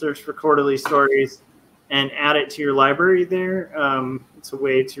 search for Quarterly Stories, and add it to your library there. It's a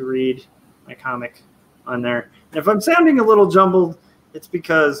way to read my comic on there. And if I'm sounding a little jumbled, it's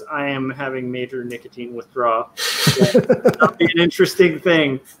because I am having major nicotine withdrawal. That'll be an interesting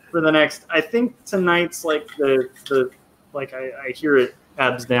thing for the next. I think tonight's like I hear it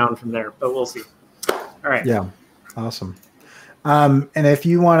ebbs down from there, but we'll see. All right. Yeah. Awesome. And if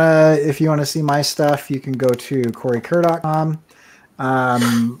you wanna see my stuff, you can go to CoreyKerr.com.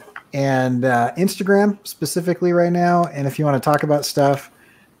 And Instagram specifically right now. And if you want to talk about stuff,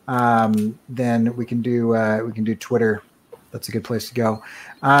 then we can do Twitter. That's a good place to go.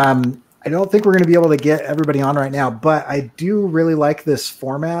 I don't think we're going to be able to get everybody on right now, but I do really like this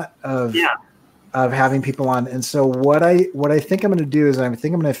format of having people on. And so what I think I'm going to do is I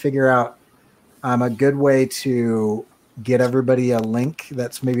think I'm going to figure out a good way to get everybody a link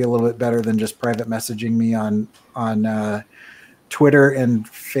that's maybe a little bit better than just private messaging me on Twitter and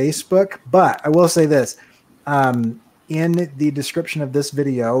Facebook. But I will say this, in the description of this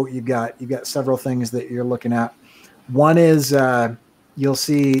video, you've got several things that you're looking at. One is you'll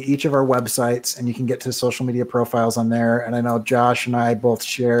see each of our websites, and you can get to social media profiles on there. And I know Josh and I both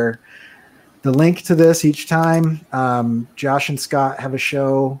share the link to this each time. Josh and Scott have a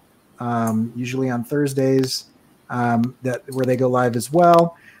show usually on Thursdays where they go live as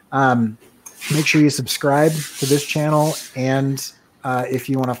well. Make sure you subscribe to this channel, and if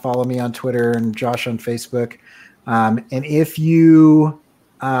you want to follow me on Twitter and Josh on Facebook, and if you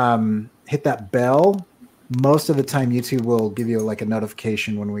hit that bell, most of the time YouTube will give you like a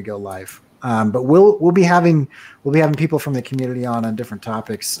notification when we go live. But we'll be having people from the community on different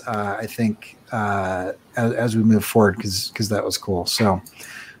topics. I think as we move forward, because that was cool. So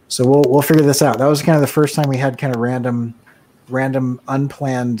we'll figure this out. That was kind of the first time we had kind of random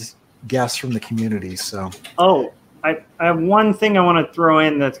unplanned guests from the community. So I have one thing I want to throw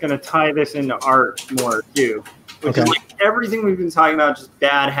in that's going to tie this into art more too, which is like everything we've been talking about, just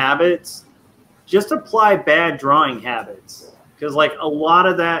bad habits. Just apply bad drawing habits, because like a lot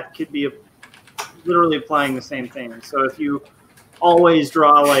of that could be literally applying the same thing. So if you always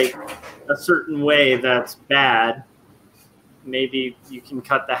draw like a certain way that's bad, maybe you can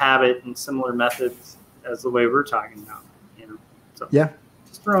cut the habit in similar methods as the way we're talking about. So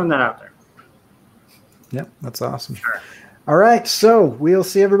just throwing that out there. Yeah, that's awesome. Sure. All right, so we'll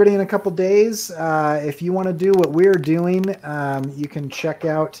see everybody in a couple days. If you want to do what we're doing, you can check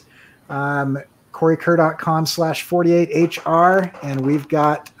out CoreyKerr.com/48HR, and we've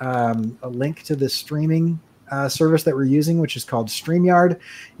got a link to the streaming service that we're using, which is called StreamYard.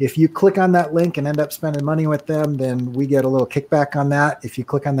 If you click on that link and end up spending money with them, then we get a little kickback on that. If you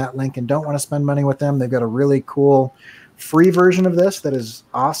click on that link and don't want to spend money with them, they've got a really cool free version of this that is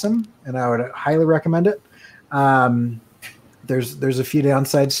awesome, and I would highly recommend it. There's a few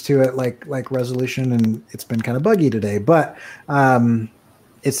downsides to it, like resolution, and it's been kind of buggy today, but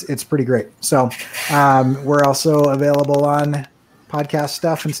it's pretty great. So we're also available on podcast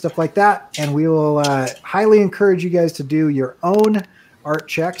stuff and stuff like that, and we will highly encourage you guys to do your own art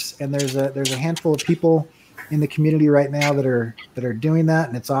checks. And there's a handful of people in the community right now that are doing that,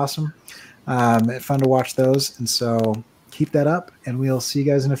 and it's awesome. Fun to watch those, and so keep that up, and we'll see you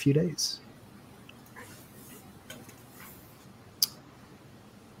guys in a few days.